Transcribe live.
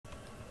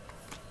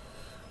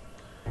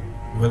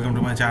Welcome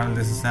to my channel.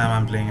 This is Sam.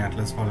 I'm playing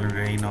Atlas Fallen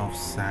Rain of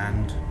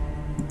Sand.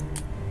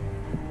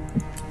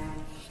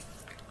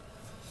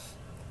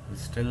 We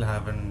still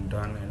haven't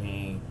done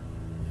any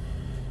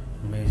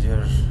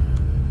major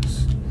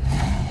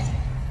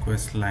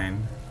quest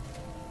line.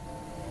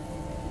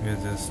 We're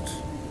just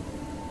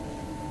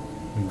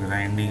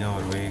grinding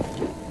our way.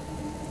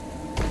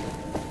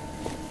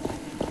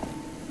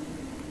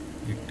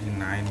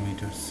 89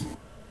 meters.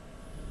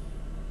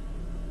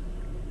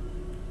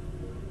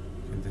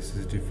 Okay, this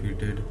is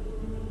defeated.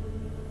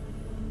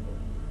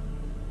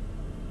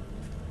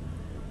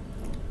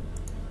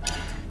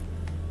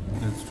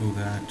 Let's do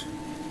that.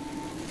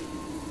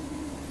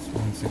 It's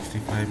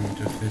 165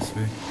 meters this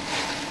way.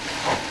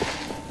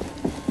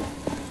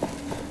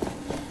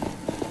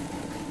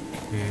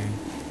 Okay.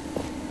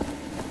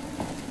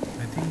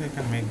 I think I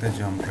can make the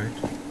jump, right?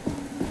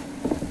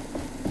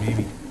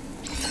 Maybe.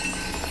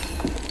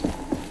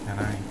 Can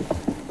I?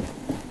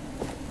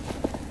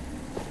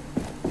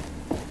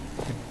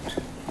 It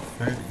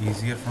felt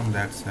easier from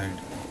that side.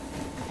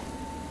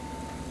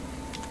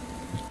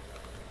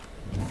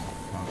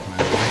 Fuck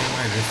man, why am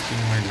I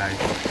risking my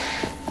life?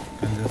 I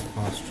can just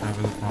fast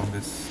travel from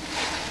this.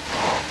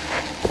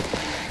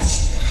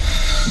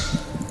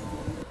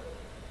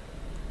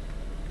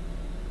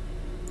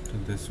 To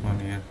this one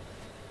here.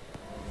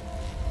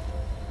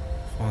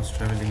 Fast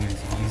traveling is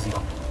easy.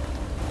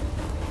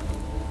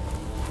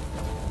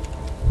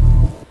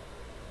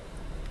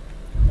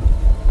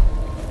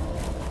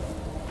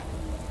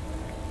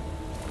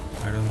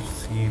 I don't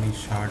see any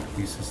shard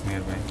pieces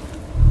nearby.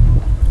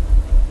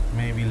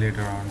 Maybe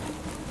later on.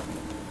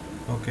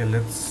 Okay,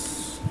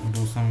 let's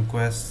do some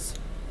quests.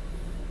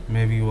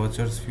 Maybe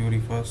Watcher's Fury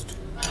first.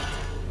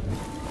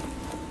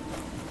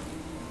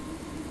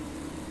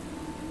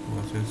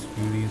 Watcher's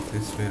Fury is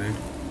this way, right?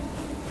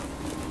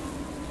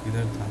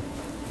 इधर था.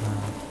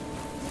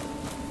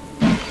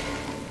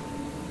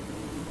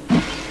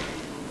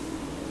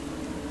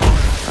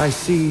 I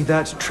see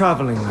that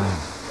traveling man.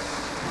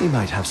 He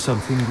might have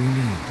something we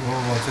need. वो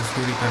Watcher's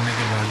Fury करने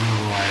के बाद ही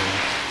वो आएगा.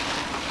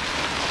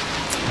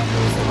 हम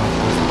लोग उससे बात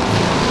कर सकते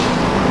हैं.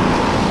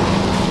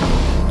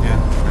 Yeah,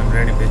 I'm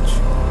ready, bitch.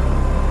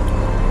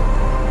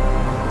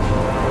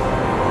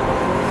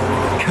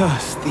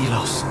 Curse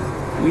Thelos.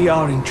 We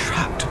are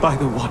entrapped by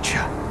the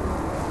Watcher.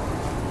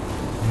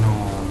 No,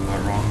 you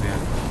are wrong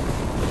there.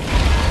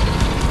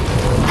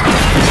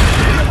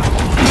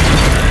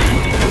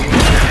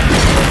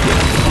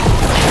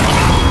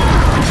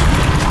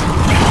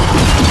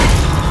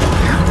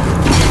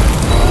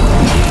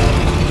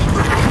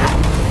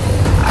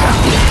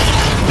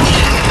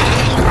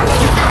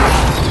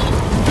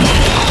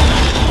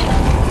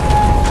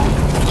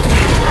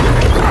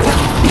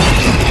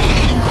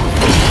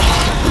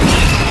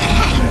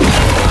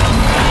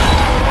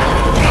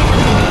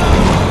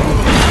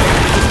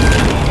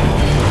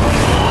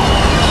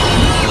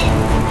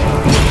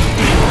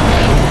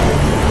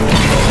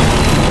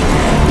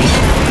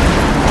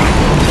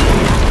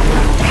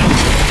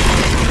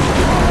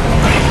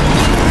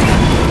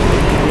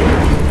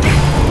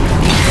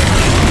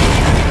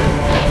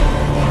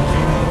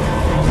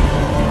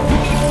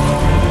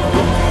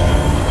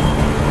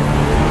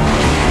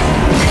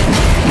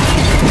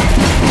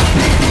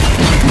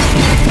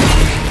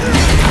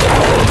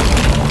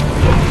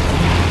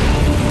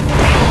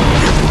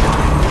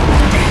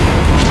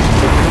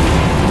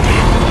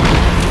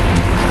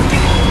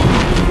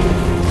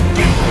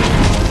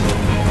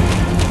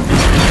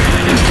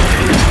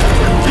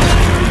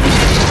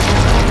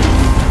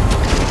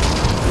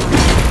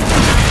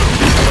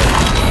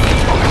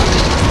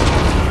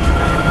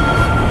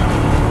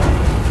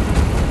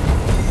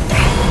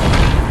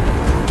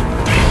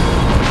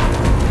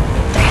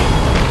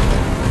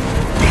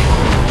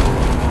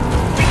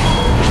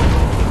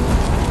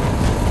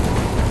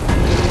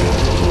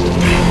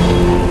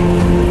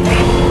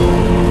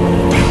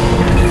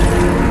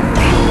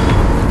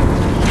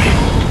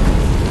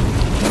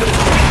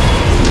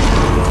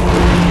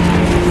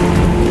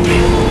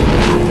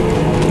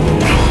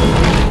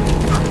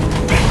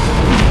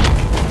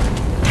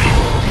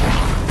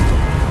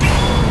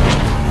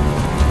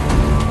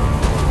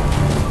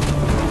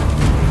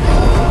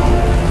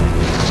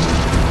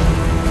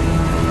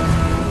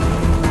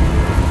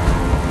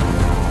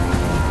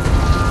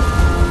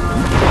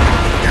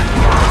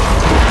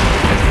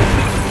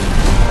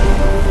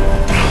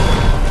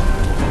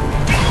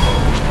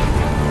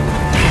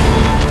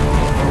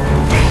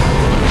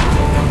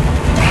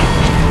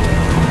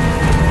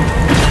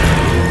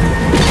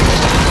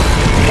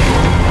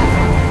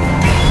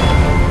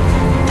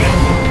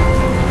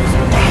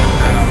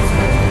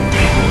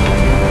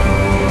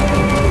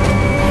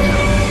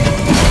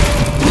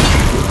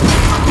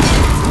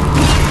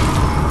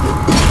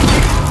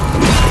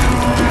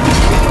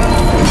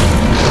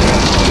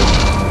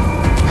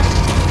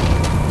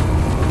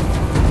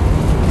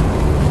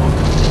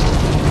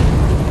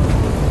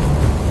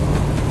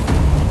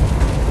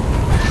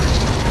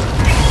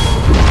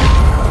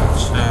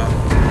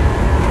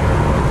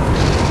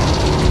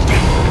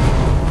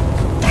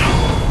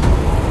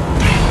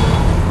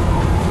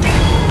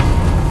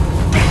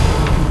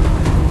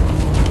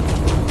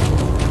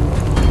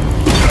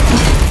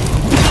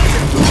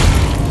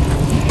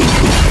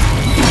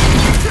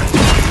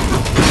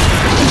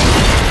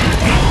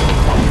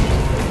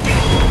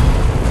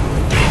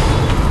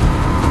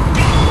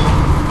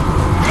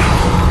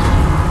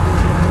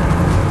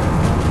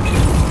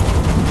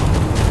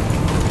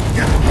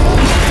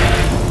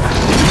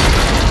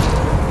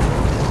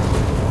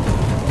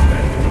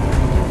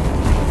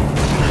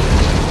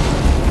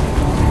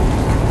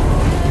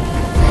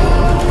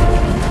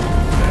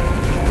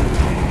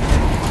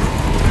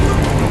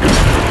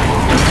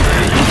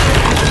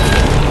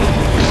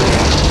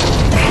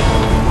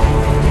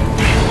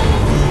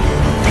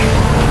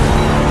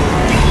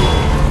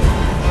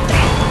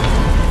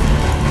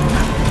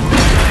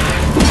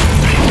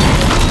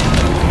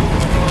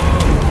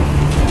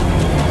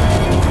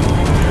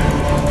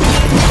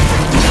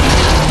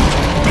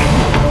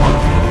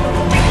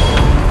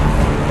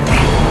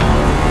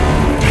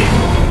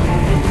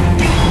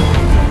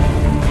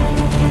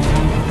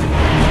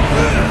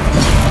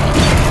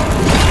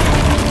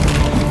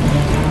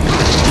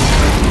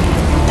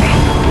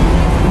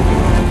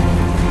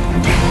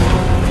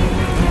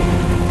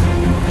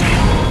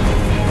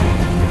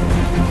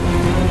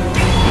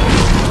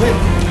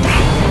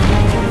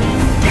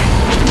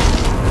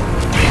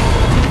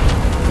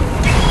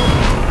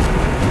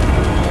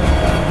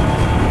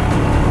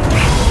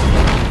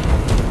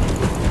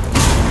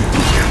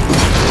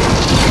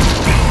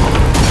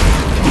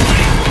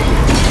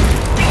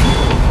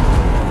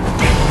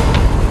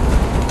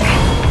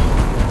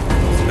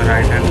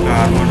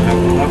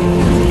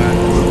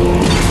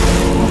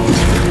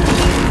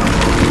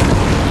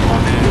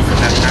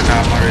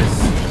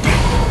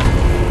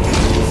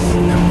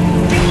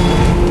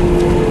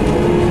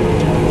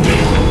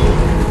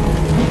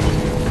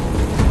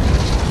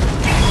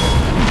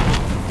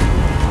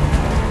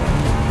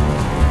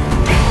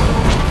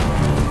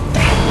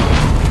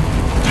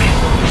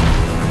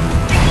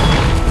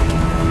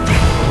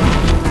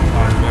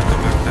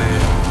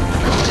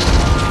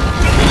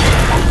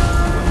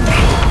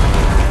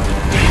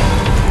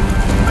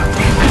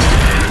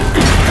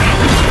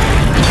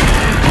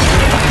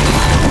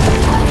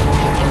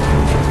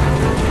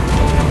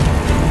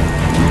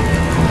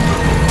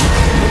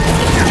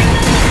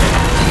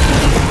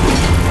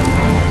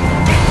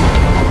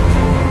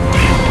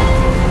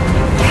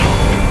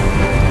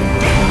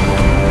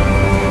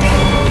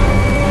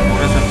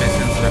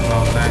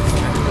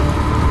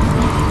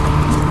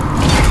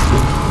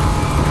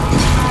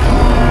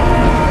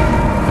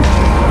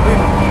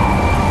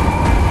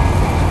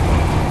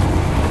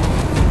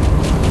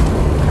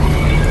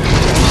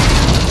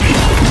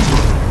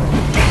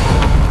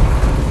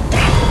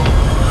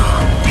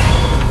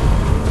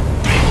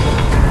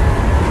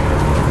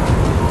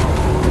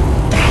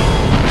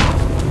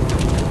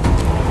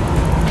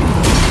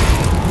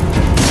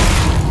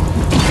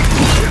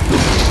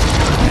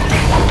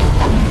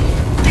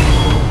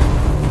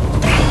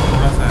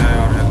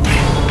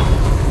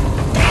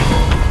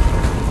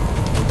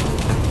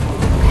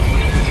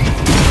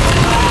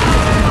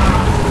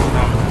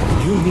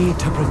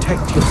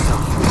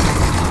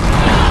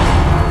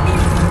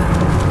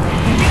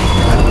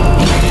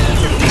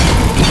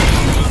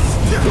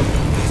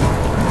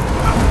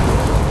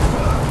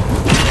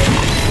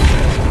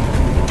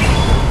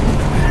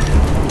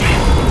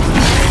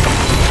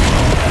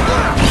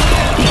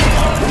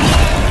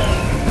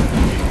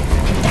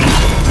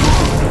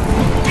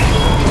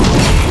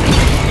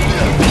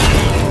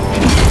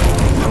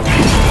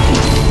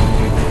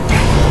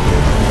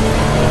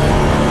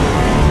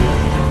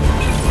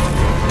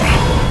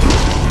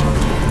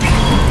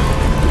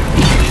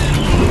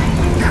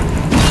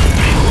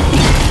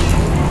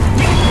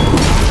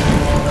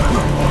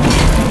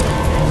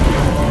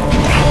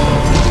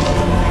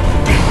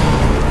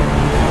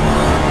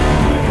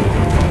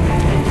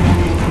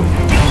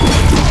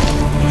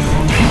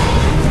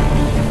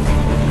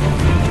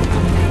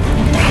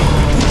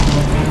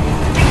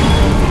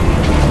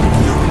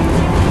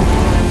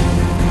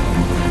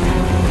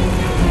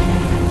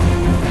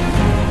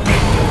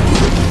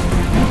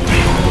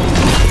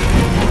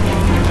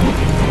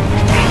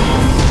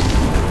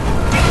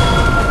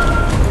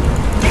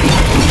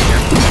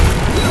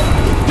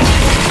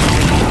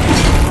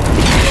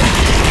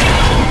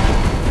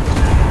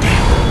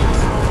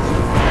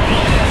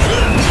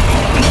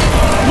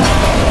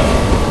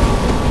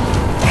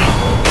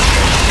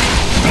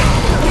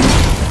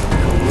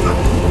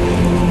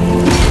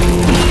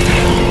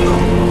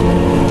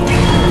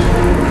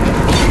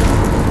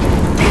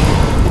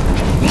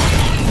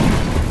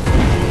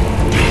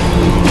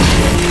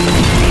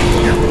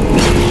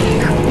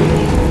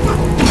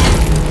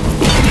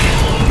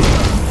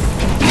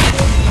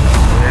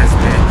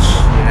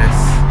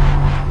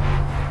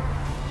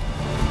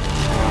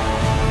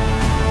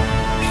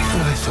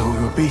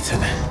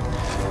 beaten.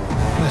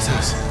 Let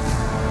us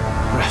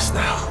rest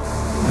now.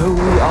 Though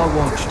we are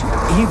watched,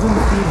 even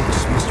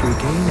Thelos must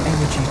regain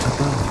energy to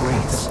birth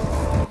wraiths.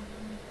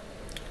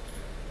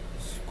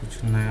 कुछ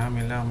नया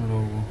मिला हम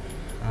लोगों को.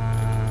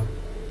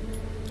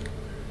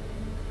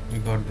 We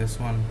got this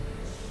one.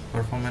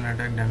 Perform an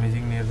attack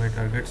damaging nearby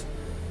targets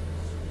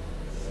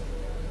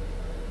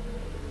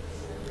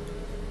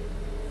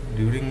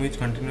during which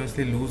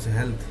continuously lose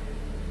health.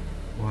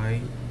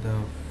 Why the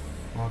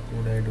fuck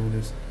would I do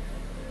this?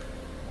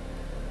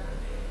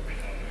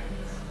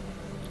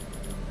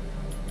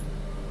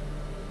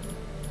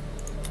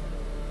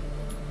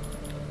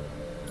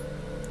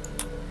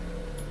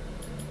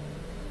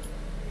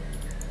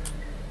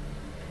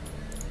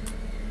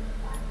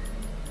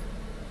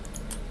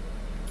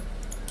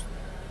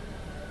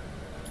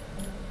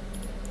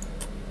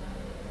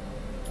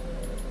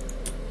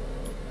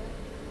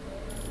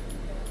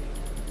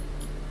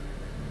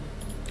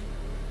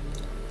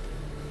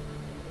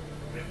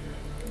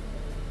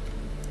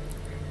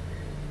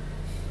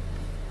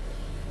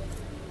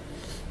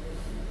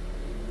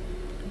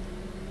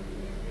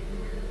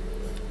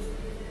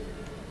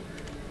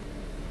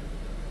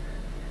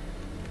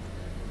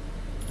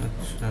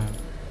 अच्छा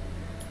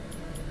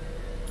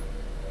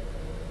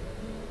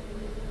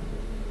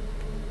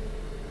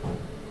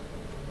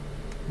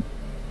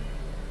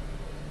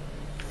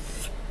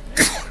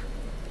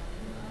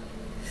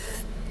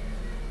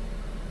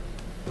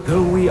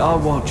Though we are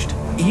watched,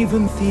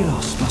 even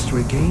Thelos must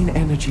regain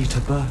energy to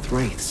birth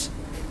wraiths.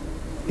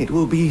 It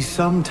will be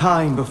some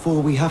time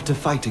before we have to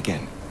fight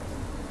again.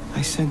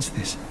 I sense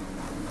this.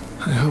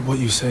 I hope what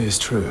you say is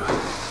true.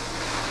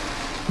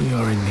 We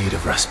are in need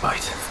of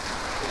respite.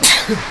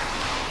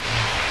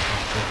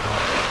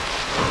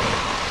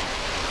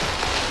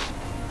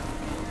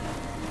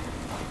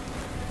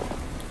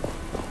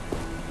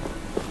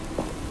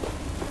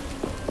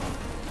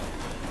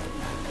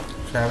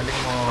 Travelling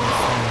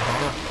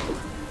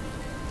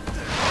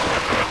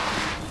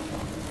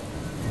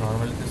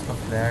normally तो इसका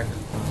flag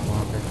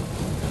वहाँ पे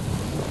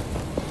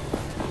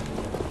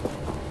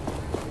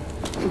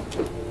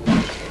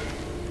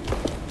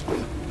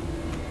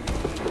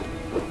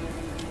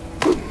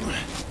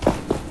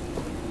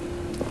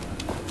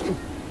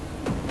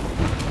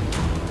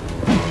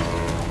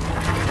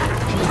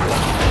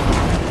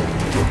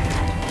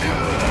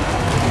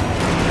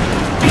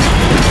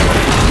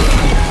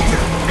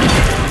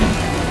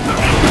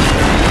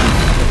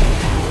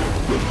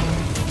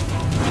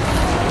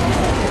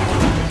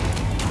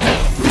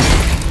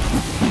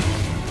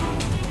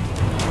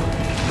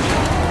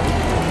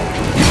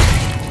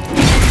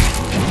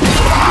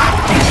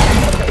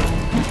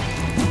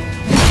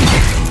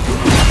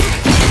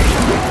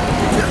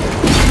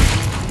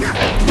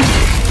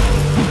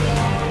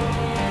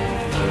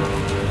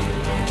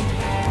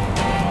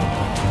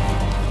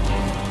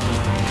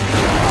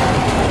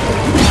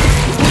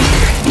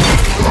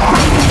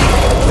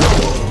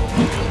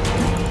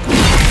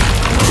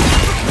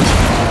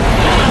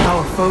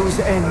Foe's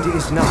end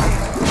is nigh.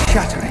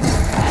 Shatter it.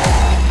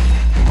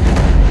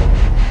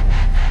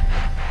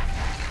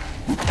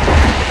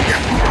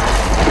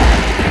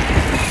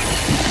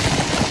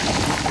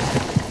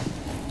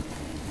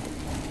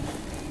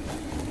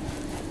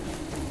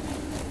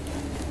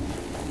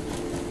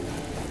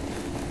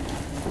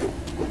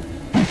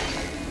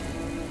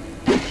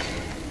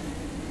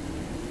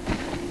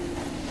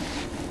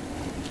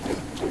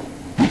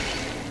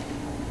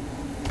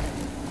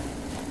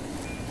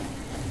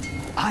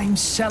 I'm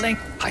selling.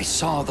 I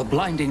saw the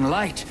blinding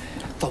light.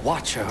 The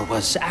Watcher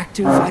was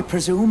active, I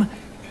presume?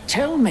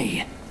 Tell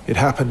me. It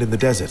happened in the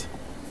desert.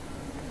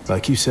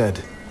 Like you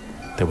said,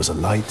 there was a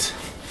light,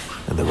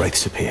 and the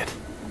wraiths appeared.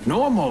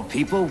 Normal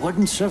people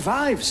wouldn't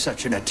survive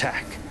such an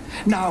attack.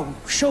 Now,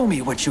 show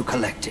me what you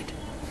collected.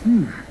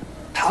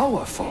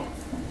 Powerful.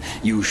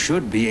 You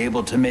should be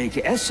able to make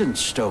essence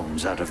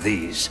stones out of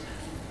these.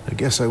 I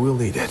guess I will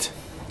need it.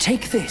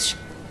 Take this.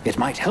 It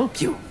might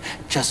help you,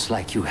 just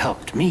like you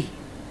helped me.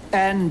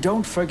 And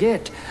don't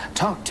forget,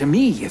 talk to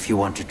me if you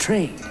want to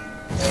trade.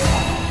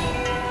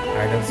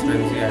 Idol's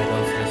Frenzy,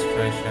 Idol's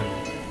Restoration.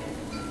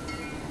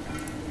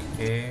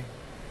 Okay.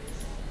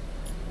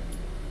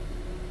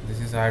 This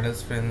is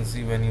Idol's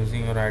Frenzy. When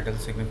using your idol,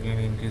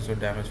 significantly increase your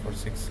damage for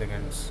 6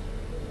 seconds.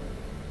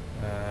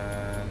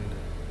 And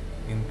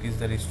increase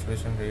the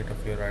restoration rate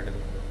of your idol.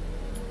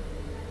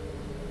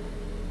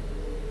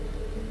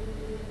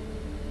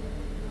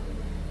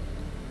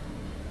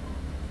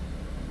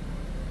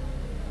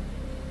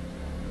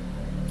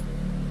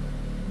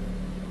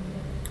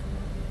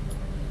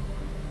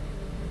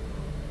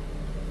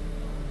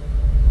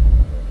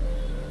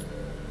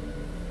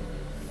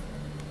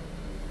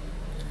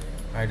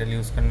 Idol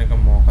use करने का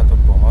मौका तो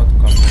बहुत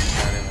कम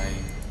मिलता है भाई.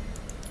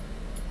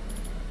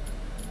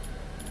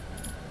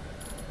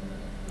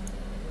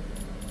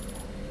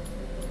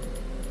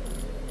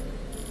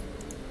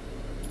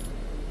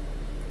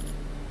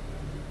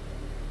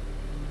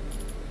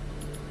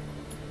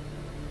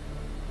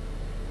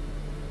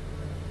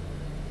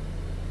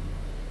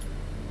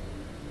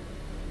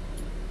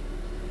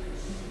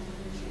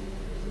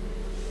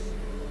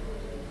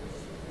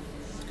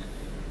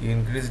 ये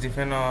increase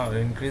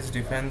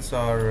defence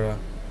और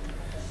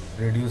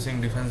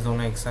रिड्यूसिंग डिफेंस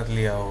दोनों एक साथ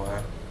लिया हुआ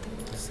है,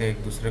 इससे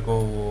एक दूसरे को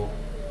वो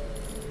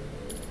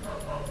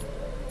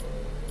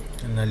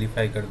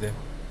नलीफाई कर दे।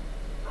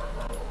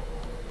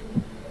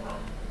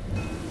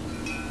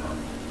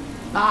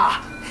 Ah,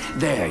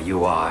 there you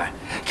are.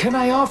 Can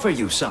I offer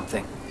you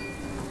something?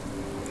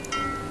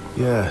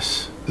 Yes,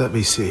 let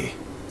me see.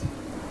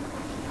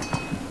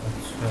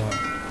 अच्छा,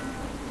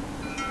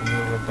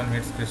 your weapon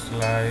hits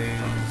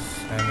crystallize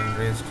and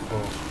enraged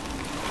foe.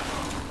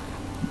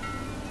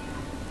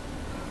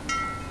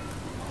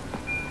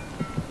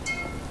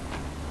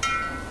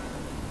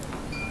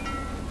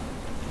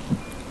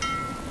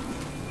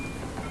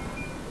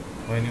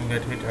 When you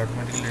get hit,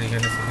 automatically regain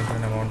a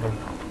significant amount of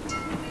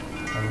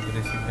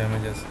receive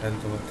damage as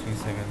health over 3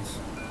 seconds.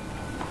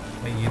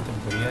 भाई ये तो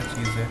बढ़िया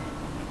चीज़ है।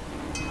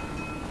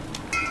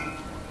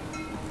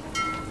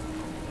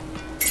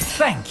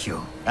 Thank you,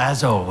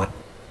 as always.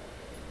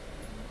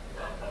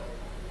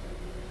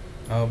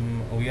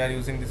 We are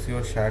using this.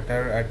 Your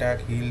shatter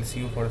attack heals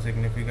you for a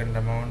significant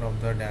amount of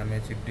the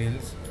damage it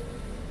deals.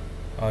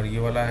 और ये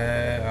वाला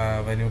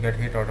है when you get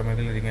hit,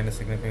 automatically regain a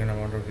significant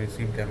amount of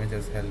received damage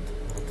as health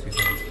for 3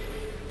 seconds.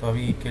 तो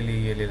अभी के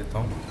लिए ये ले लेता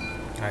हूँ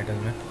आइटल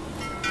में।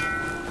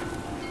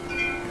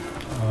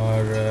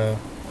 और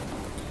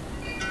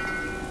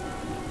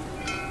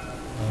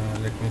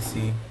लेट मी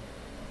सी,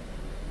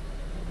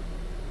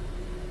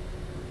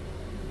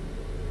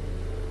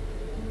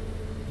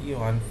 ये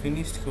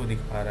अनफिनिश्ड क्यों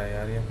दिखा रहा है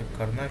यार? यहाँ पे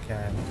करना क्या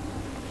है?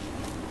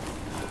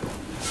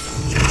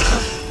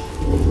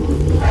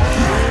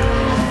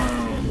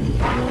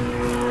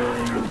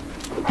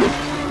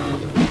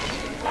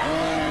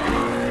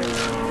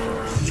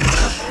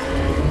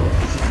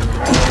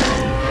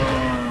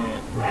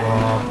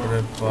 बाप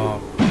रे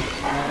बाप,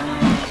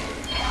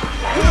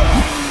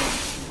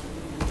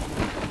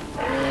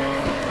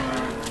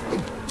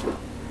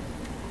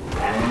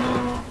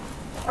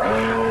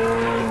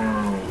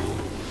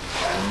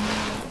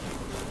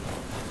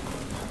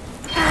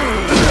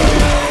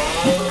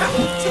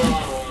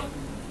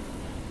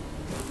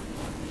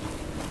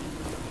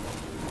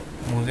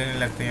 मुझे नहीं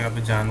लगता यहाँ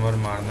पे जानवर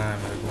मारना है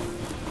मेरे को।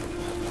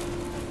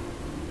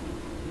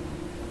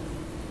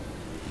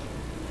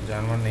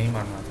 जानवर नहीं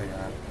मारना था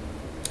यार।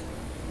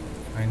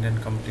 Find and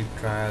complete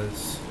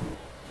trials.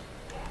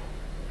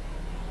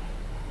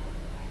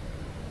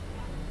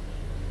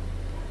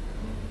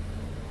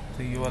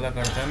 तो ये वाला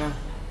करता है ना,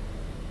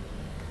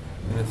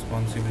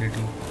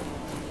 रिस्पॉन्सिबिलिटी।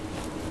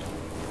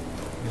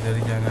 इधर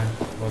ही जाना है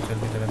वॉचर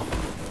की तरफ।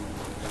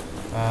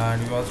 And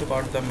we also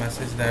got the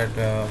message that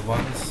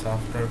once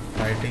after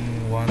fighting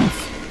once,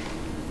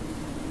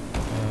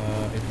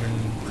 it will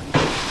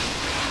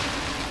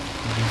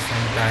be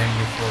some time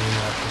before we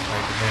have to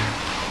fight again.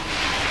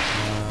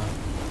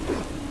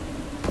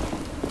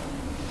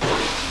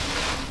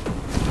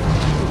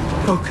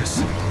 Focus.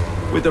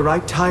 With the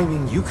right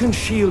timing, you can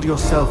shield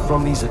yourself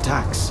from these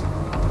attacks.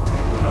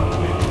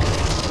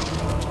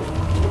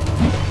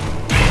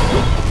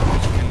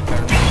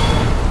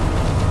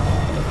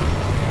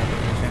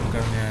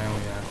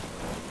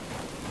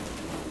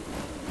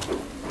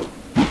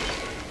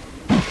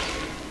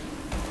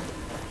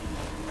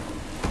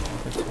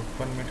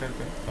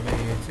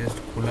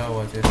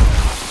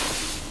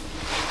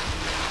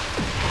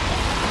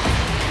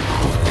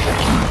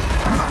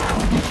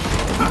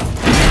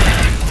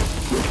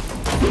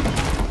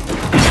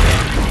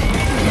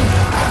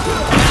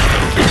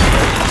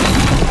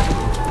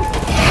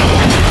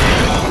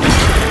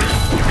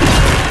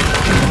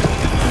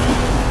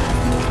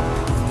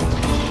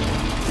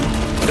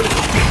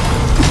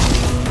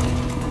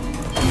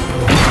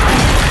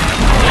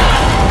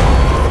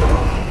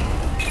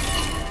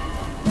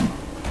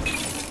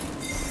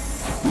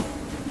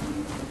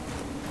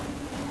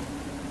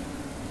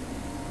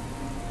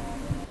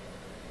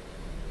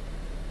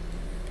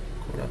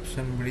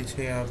 Bridge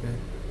है यहाँ पे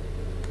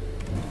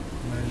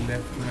मेरे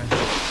left में।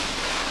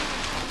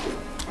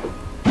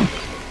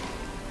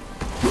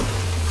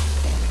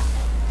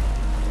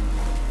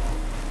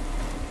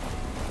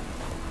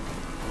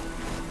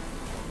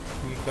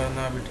 ये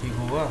करना अभी ठीक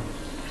होगा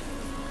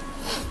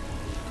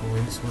तो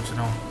वही सोच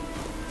रहा हूँ।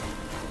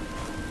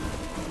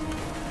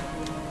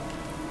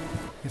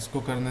 इसको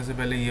करने से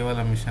पहले ये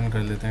वाला मिशन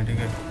कर लेते हैं, ठीक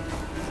है?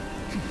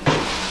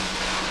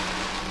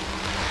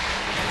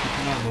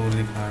 कितना दूर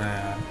दिखा रहा है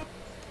यार,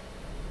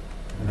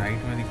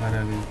 राइट में दिखा रहा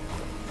है। अभी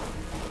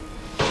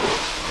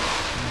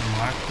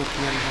मार्क तो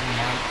किया लेकिन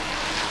मार्क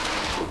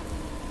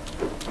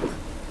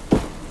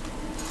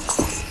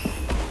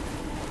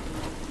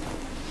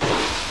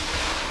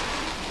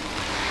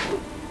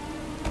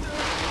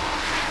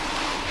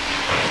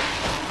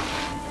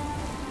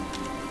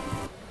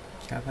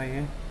क्या था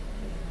ये?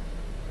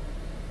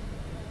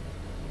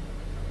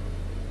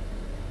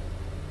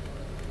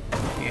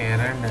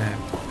 एरंड है,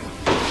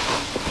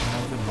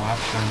 मुझे बात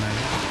करना है।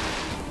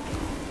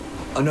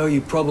 I know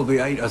you probably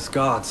hate us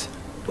guards,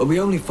 but we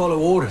only follow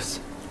orders.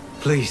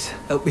 Please,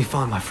 help me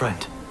find my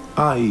friend.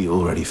 I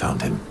already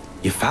found him.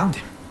 You found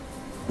him?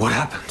 What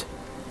happened?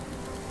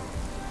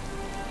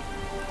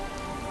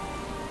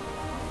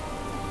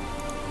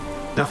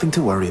 Nothing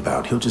to worry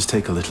about. He'll just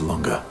take a little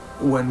longer.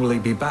 When will he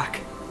be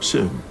back?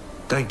 Soon.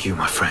 Thank you,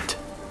 my friend.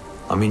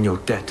 I'm in your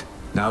debt.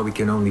 Now we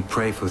can only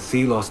pray for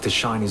Thelos to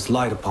shine his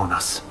light upon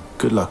us.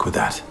 Good luck with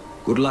that.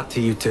 Good luck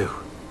to you too.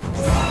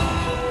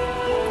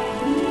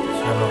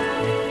 चलो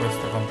एक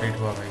quest तो complete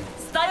हुआ भाई.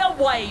 Stay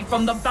away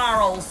from the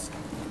barrels.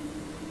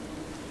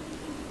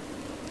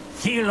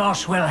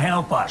 Thelos will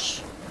help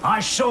us. I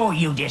saw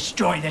you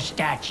destroy the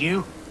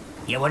statue.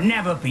 You will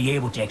never be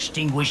able to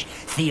extinguish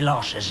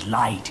Thelos's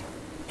light.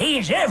 He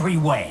is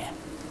everywhere.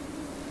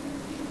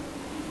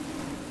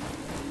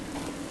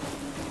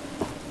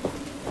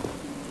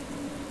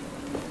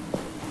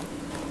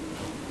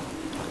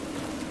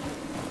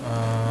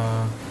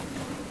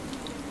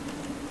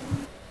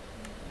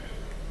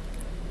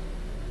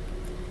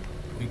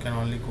 We can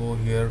only go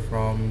here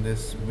from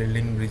this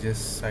building bridges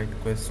side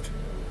quest.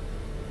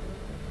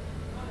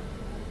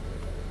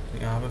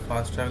 तो यहाँ पे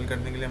fast travel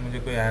करने के लिए मुझे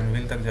कोई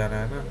anvil तक जाना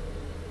है ना.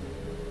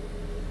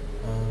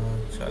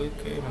 चल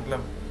के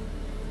मतलब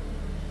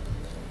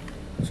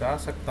जा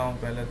सकता हूँ.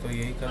 पहले तो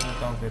यही कर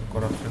लेता हूँ, फिर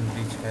करप्शन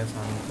ब्रीच है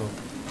सामने तो.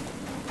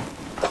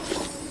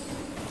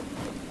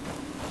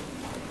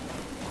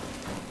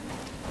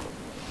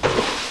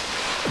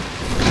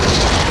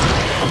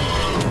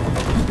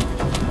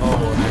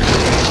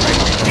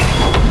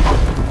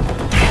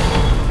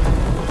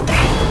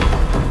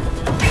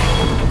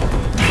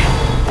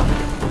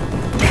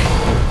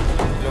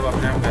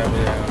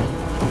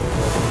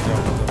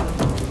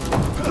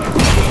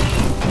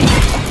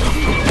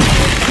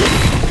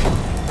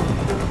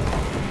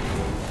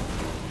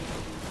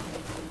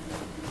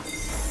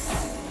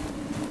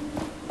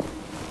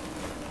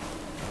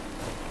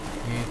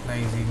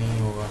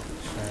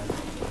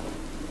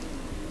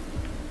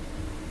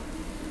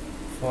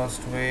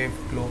 फर्स्ट वेव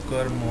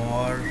क्लोकर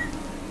मोर,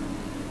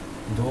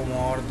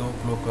 दो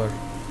क्लोकर.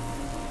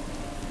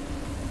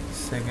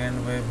 सेकेंड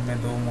वेव में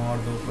 2 मोर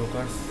 2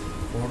 क्लोकर्स.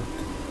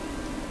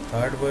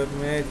 थर्ड वेव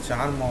में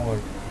 4 मोर.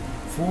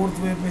 फोर्थ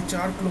वेव में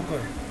 4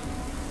 क्लोकर.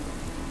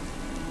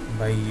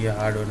 भाई ये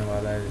हार्ड होने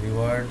वाला है.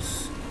 रिवर्ड्स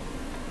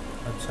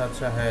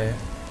अच्छा है.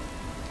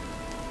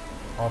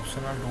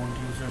 Optional don't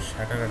use your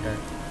shatter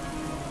attack.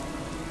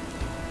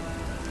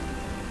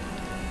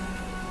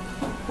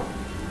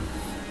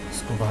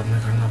 इसको बाद में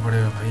करना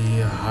पड़ेगा भाई.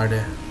 ये हार्ड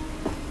है,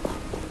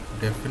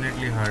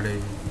 डेफिनेटली हार्ड है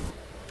ये.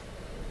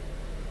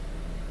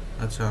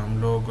 अच्छा हम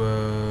लोग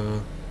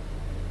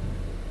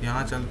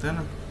यहाँ चलते हैं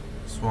ना,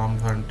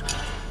 स्वैम्प हंट.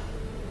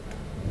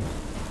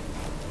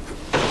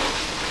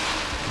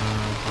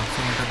 500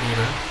 मीटर दूर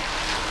है.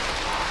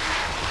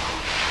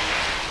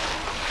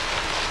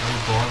 अभी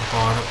बहुत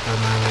पावर अप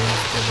करना है भाई.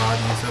 इसके बाद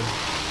ये सब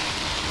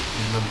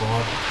मतलब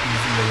बहुत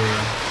इजी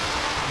लगेगा.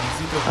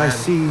 इजी तो I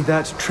see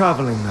that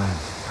traveling man.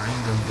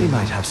 He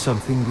might have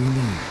something we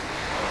need.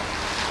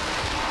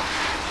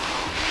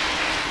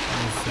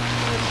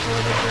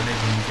 पहले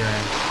घूम के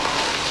आए.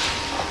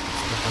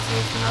 इसके पास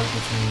फिलहाल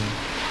कुछ नहीं है.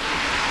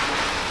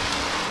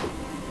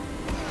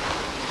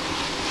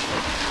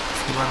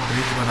 इसके बाद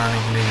ब्रिज बनाने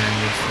के लिए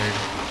जाएंगे इस साइड,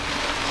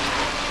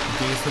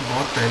 क्योंकि ये सब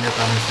बहुत पहले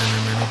का मिशन है.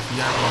 मैंने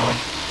किया तो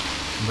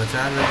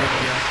बचा मैंने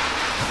किया.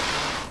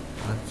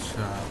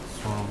 अच्छा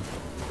स्वैम्प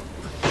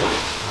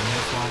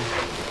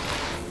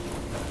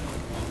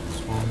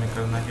में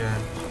करना क्या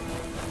है?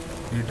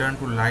 रिटर्न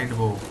टू लाइट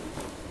बो.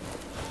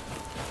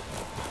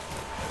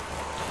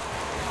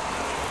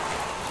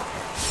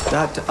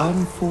 That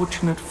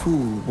unfortunate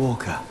fool,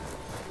 Walker.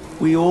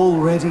 We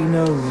already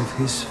know of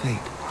his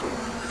fate.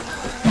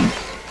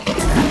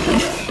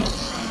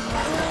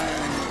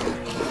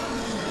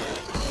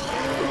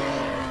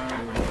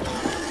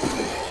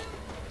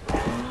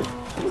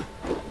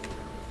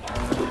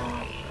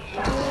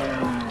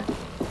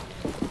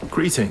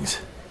 Greetings.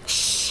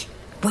 Shh!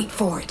 Wait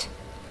for it.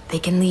 They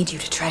can lead you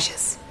to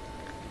treasures.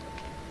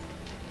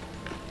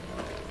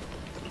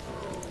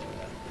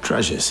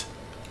 Treasures?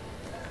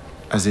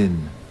 As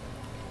in,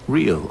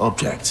 real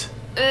objects?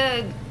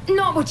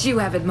 Not what you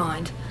have in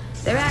mind.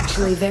 They're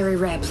actually very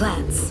rare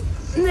plants.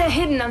 They're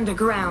hidden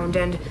underground,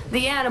 and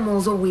the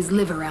animals always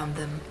live around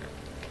them.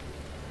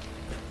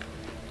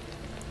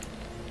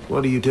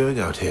 What are you doing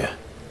out here?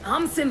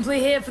 I'm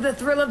simply here for the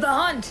thrill of the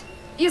hunt.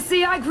 You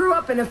see, I grew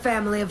up in a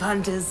family of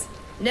hunters.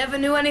 Never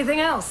knew anything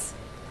else.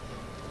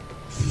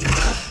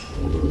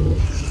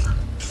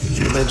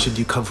 You mentioned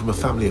you come from a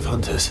family of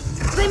hunters.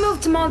 They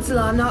moved to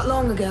Montserrat not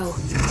long ago.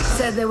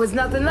 Said there was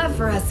nothing left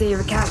for us here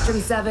at Castrum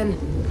 7.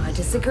 I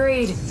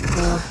disagreed.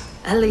 Or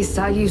at least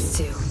I used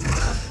to.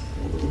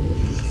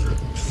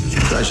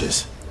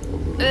 Treasures?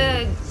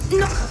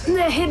 No,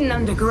 they're hidden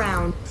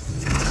underground.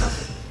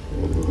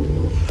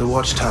 The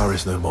watchtower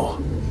is no more,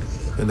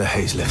 and the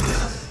haze lifted.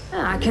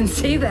 I can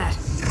see that.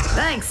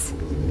 Thanks.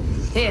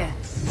 Here.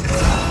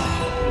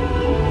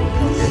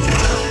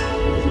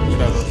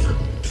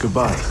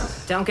 Goodbye.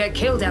 Don't get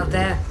killed out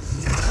there.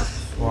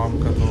 Swarm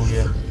का तो हो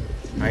गया.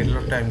 Idle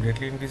of time.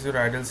 Greatly increase your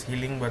idle's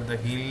healing, but the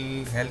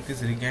health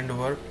is regained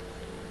over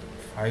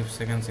 5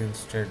 seconds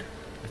instead.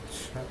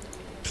 अच्छा.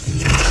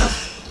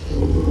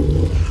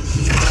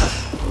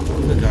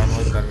 तो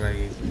जानवर कर रहा है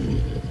ये.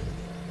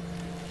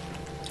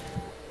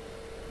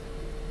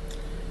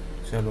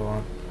 चलो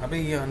अबे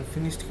ये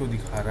अनफिनिश्ड क्यों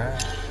दिखा रहा है?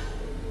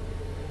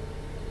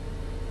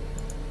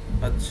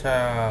 अच्छा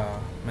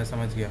मैं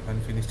समझ गया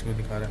अनफिनिश्ड क्यों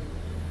दिखा रहा है।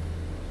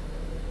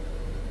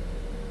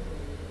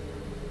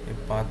 ये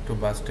पाथ टू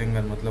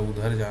बास्टिंगन मतलब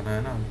उधर जाना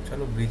है ना।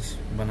 चलो ब्रिज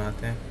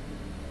बनाते हैं।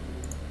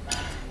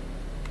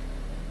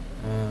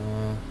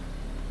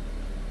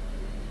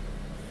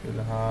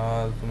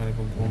 फिलहाल तो मेरे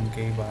को घूम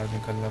के ही बाहर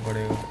निकलना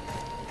पड़ेगा।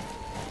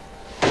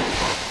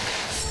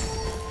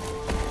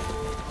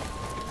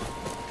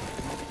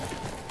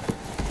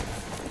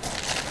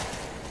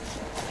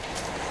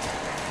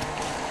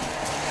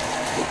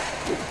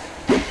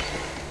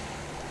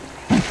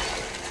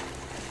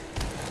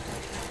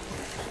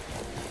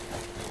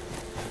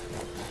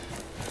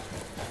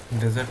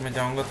 डेजर्ट में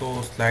जाऊंगा तो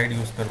स्लाइड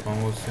यूज़ कर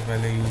पाऊंगा, उससे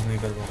पहले यूज़ नहीं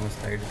कर पाऊंगा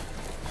स्लाइड।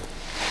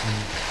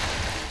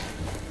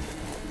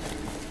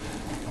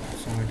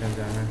 100 मीटर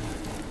जाना है।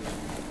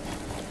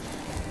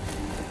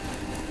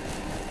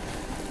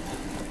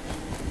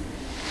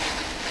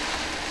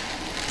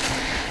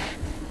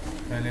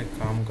 पहले एक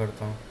काम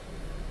करता हूँ,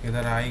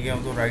 इधर आ ही गया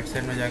हूँ तो राइट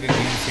साइड में जाके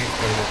गेम सेव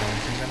कर देता हूँ,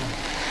 ठीक है ना।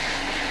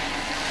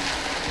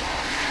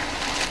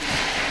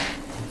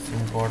 It's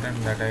important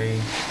that I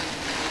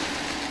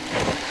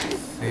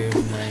save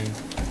my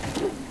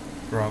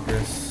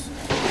progress.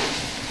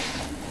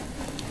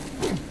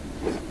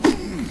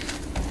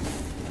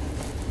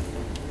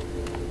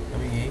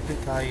 अभी यहीं पे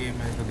था ये,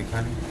 मेरे को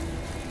दिखा नहीं,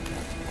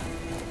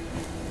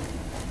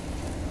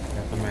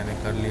 या तो मैंने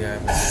कर लिया है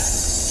पहले।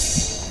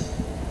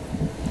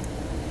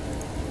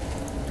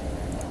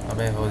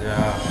 अबे हो जा।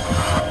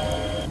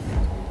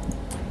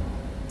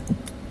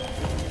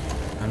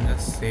 I'm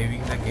just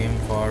saving the game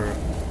for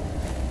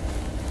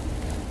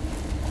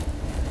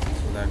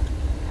so that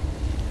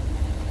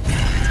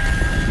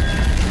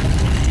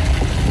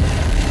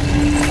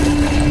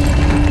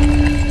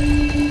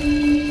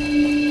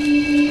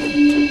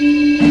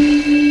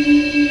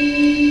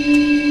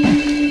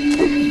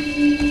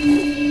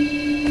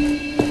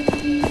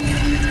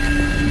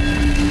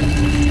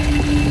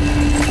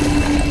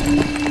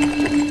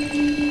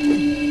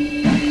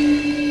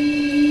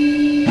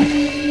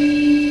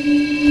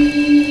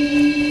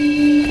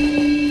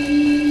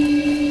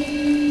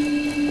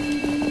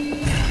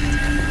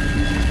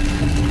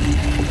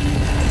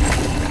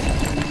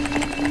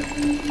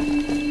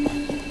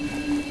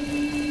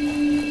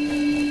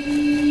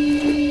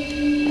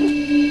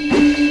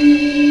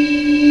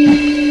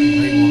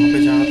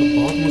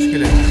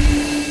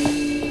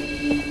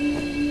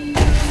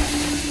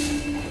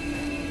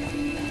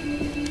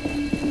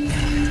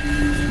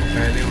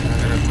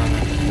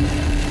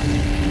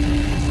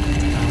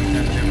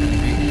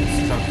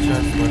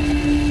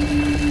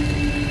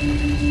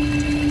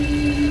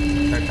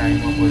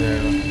time up हो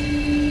जाएगा।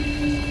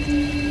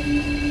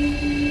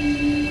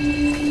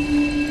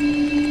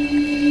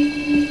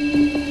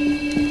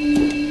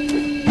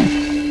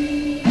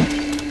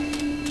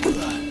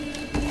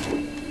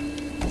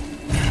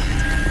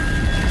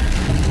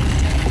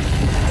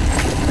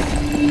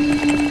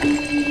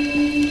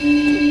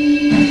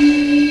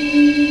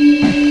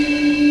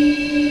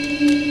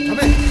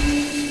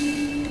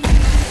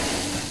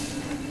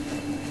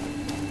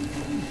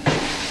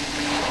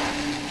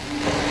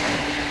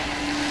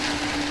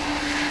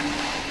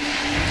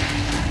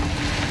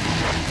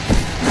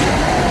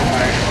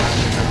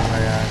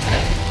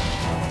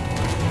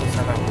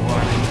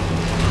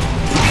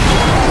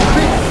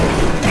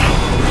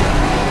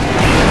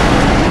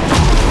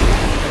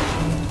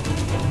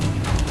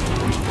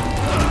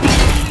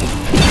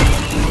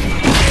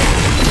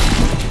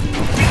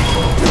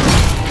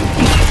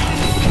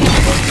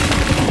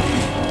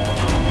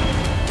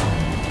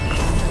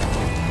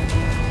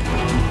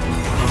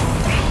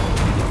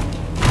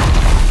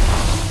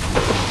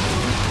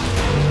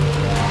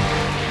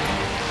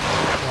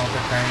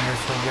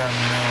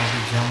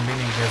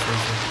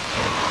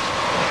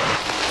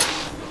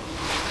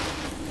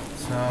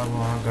 सब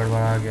वहाँ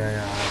गड़बड़ा गया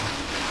यार।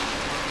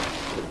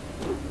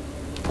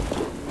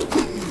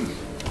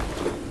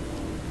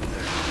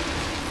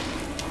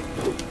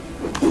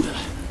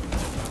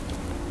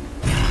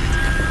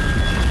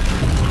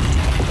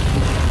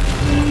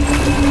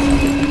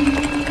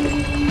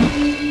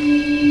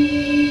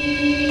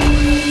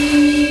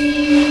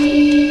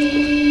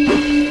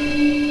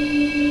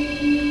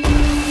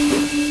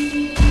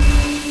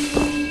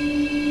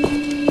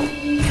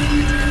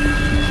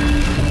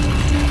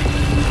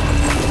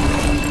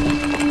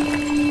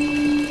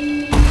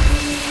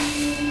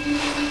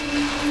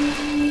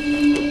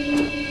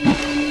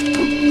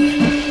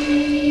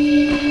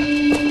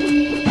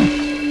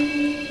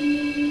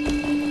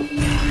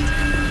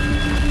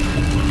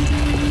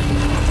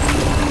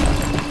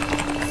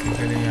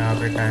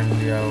 टाइम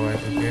दिया हुआ है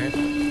क्योंकि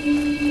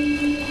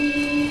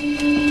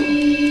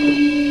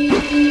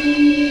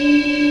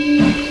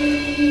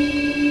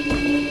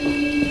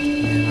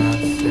यहाँ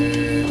से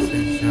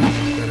जंप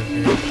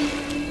करके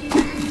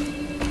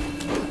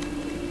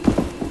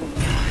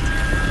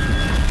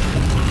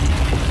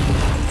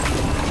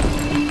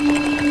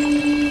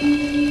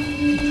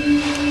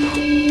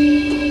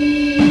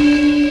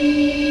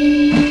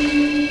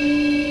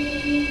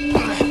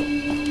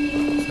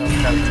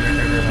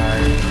कैलकुलेटेड है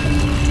भाई।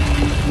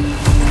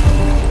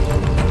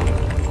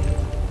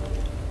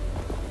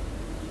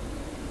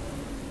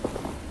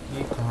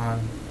 ये कहाँ?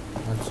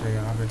 अच्छा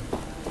यहाँ पे।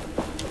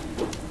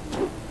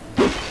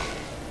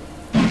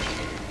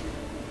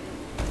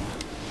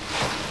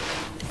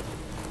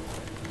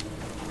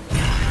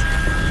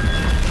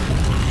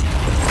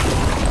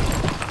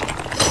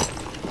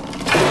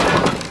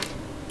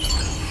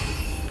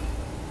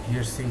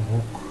 piercing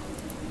hook,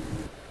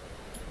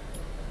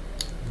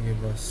 ये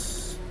बस।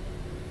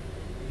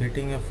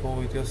 hitting a foe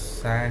with your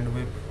sand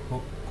whip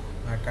hook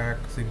attack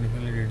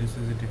significantly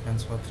reduces the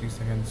defense for 3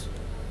 seconds।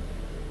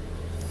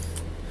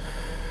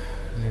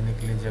 लेने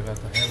के लिए जगह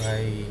तो है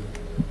भाई।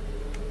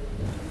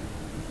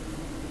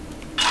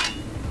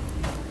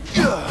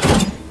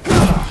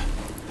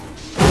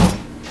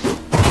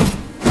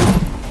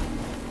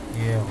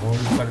 ये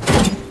होल्ड करके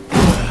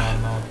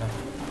मारना होता है।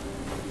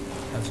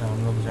 अच्छा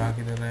हम लोग जा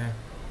किधर रहे हैं?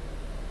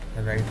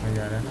 राइट में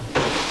जा रहे हैं ना।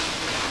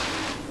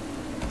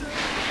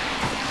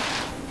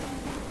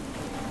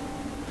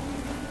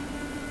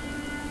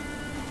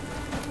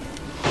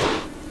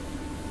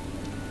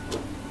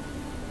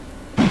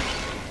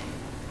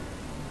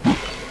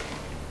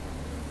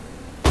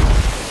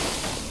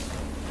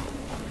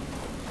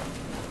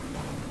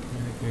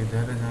 मेरे को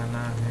इधर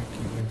जाना है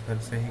कि इधर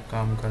से ही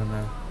काम करना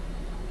है?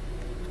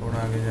 थोड़ा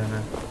आगे जाना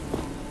है।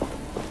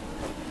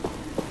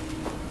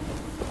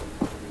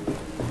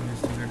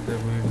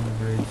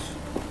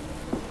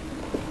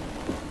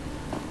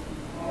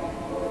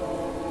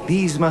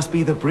 These must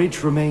be the bridge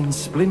remains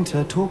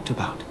Splinter talked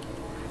about.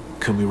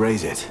 Can we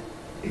raise it?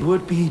 It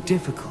would be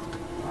difficult.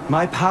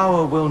 My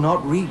power will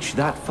not reach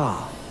that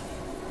far.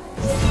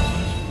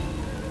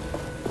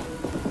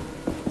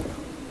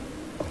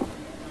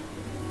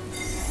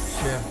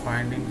 Share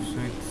findings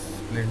with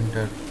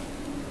Splinter।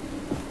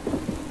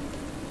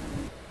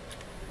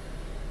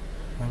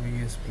 अभी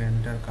ये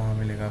स्प्लिंटर कहाँ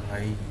मिलेगा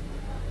भाई?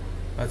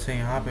 अच्छा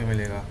यहाँ पे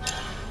मिलेगा।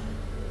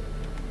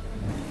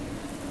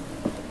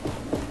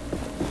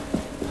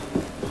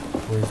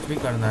 क्वेस्ट भी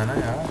करना है ना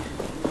यार,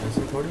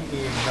 ऐसे थोड़ी कि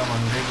एकदम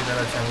अंधे की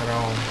तरह चल रहा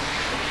हूँ,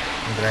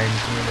 ग्राइंड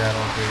किए जा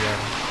रहा हूँ फिर यार।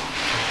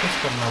 सब कुछ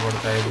करना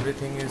पड़ता है।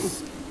 Everything is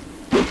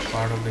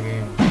part of the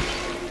game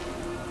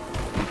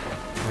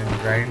and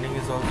grinding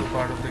is also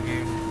part of the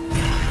game.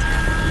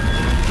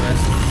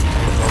 Quest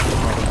is also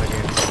part of the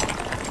game.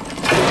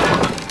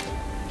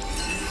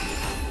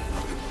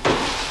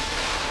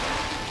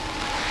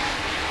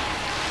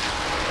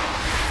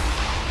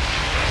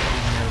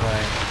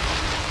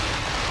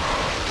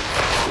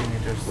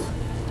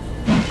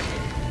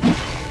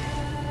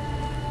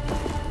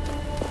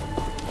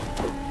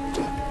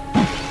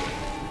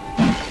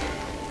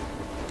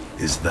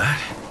 Is that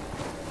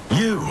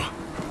you?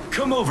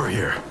 Come over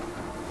here.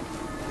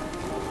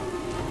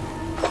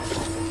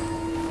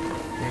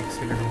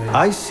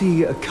 I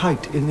see a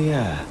kite in the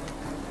air.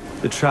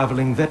 The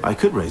traveling vet. I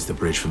could raise the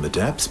bridge from the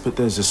depths, but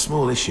there's a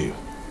small issue.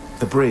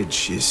 The bridge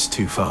is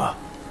too far.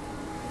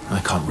 I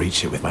can't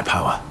reach it with my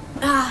power.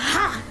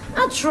 Aha!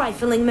 A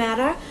trifling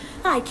matter.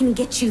 I can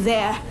get you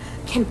there.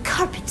 Can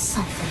carpet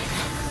something.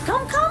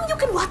 Come, come,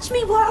 you can watch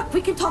me work.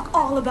 We can talk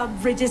all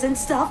about bridges and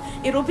stuff.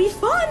 It'll be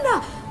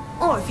fun.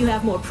 Or if you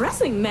have more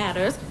pressing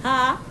matters,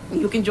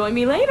 you can join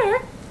me later.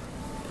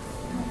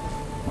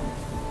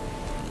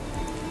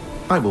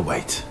 I will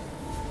wait.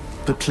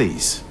 But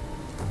please,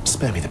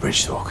 spare me the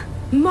bridge talk.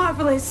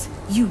 Marvelous.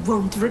 You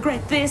won't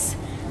regret this.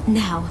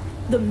 Now,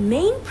 the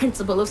main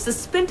principle of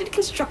suspended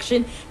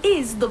construction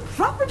is the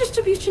proper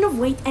distribution of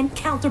weight and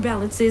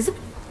counterbalances.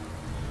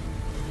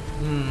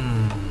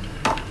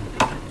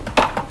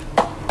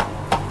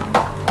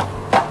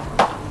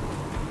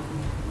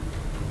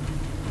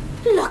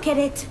 Look at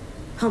it.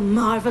 A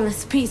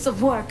marvelous piece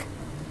of work.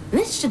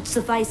 This should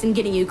suffice in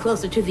getting you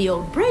closer to the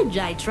old bridge,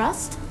 I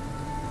trust.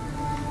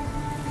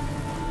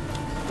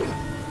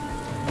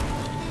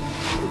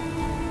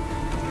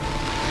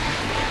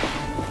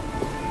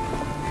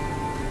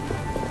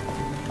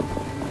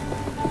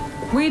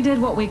 We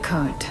did what we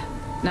could.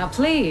 Now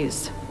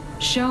please,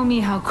 show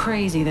me how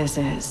crazy this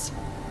is.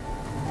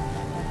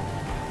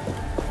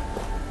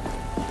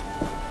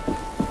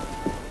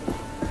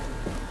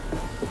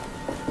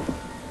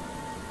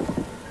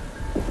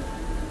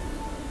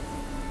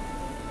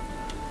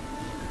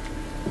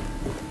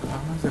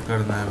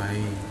 करना है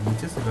भाई?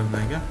 नीचे से करना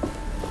है क्या?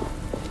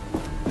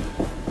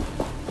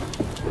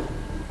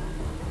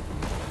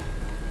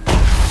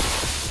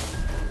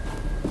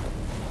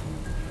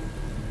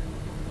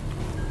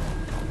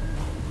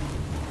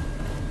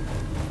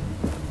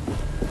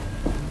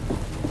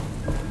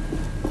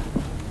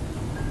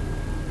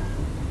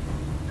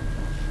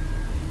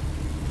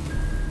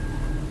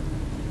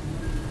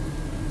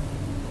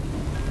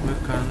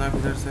 करना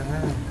किधर से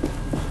है?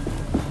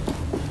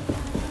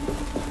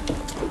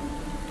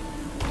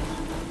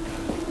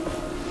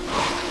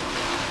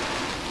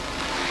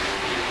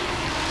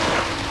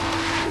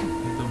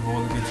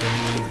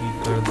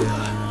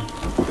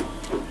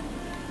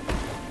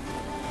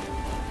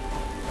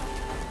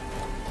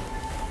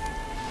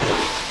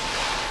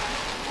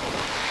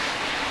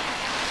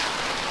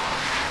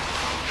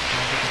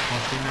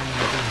 49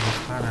 मीटर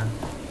दिखा रहा है।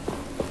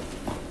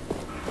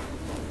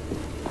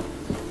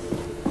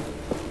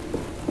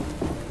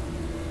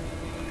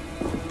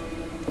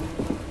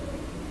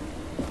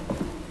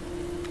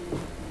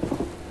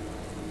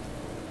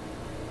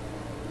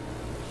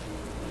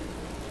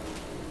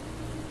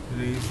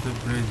 Raise the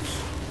bridge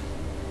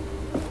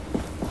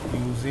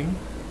using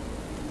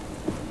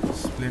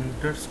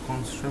splinters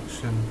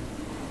construction.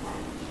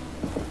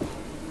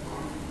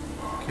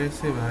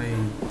 कैसे भाई?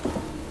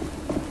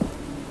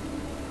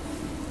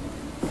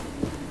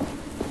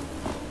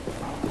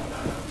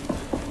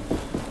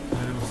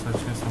 मेरे को सच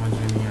में समझ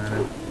में नहीं आ रहा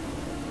है।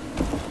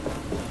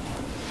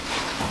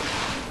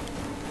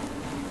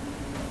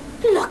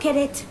 Look at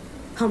it.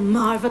 A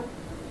marvel.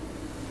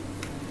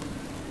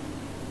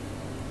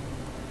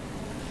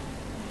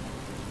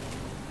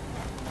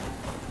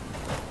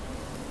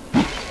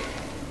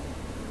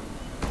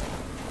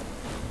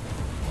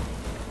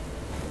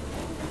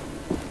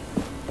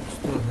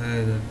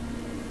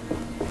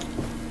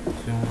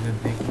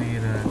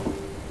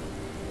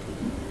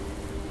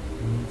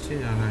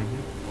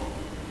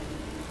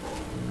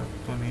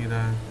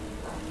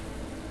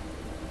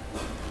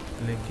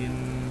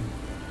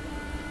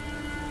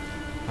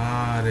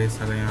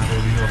 Sir यहाँ पे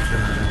भी ऑप्शन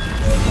आ रहा है।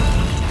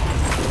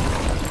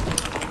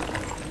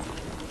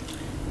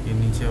 ये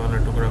नीचे वाला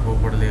टुकड़ा को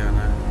ऊपर ले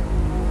आना है।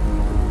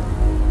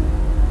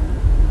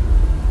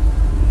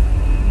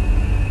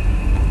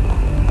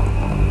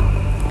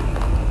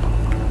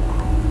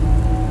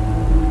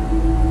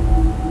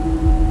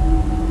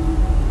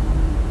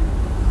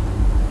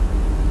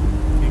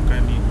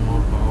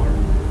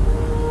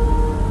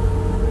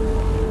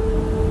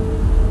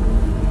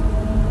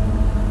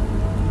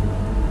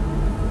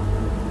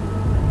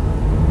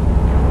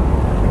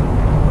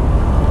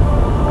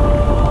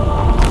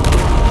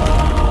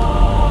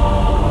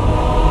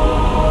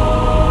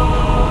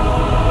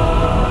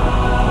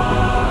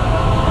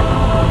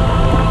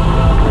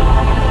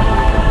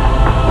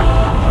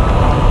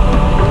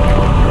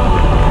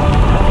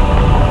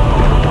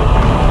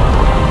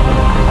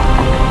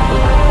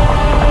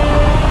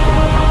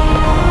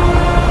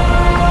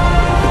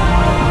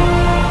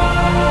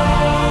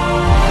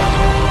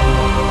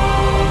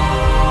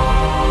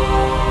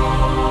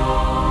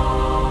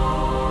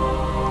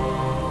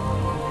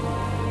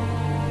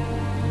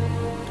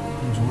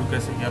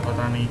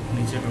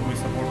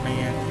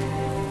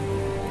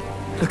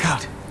 Look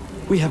out!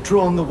 We have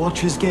drawn the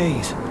Watcher's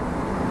gaze.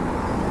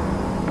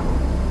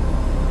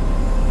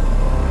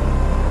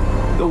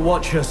 The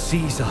Watcher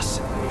sees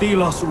us.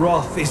 Thelos'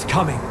 wrath is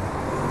coming.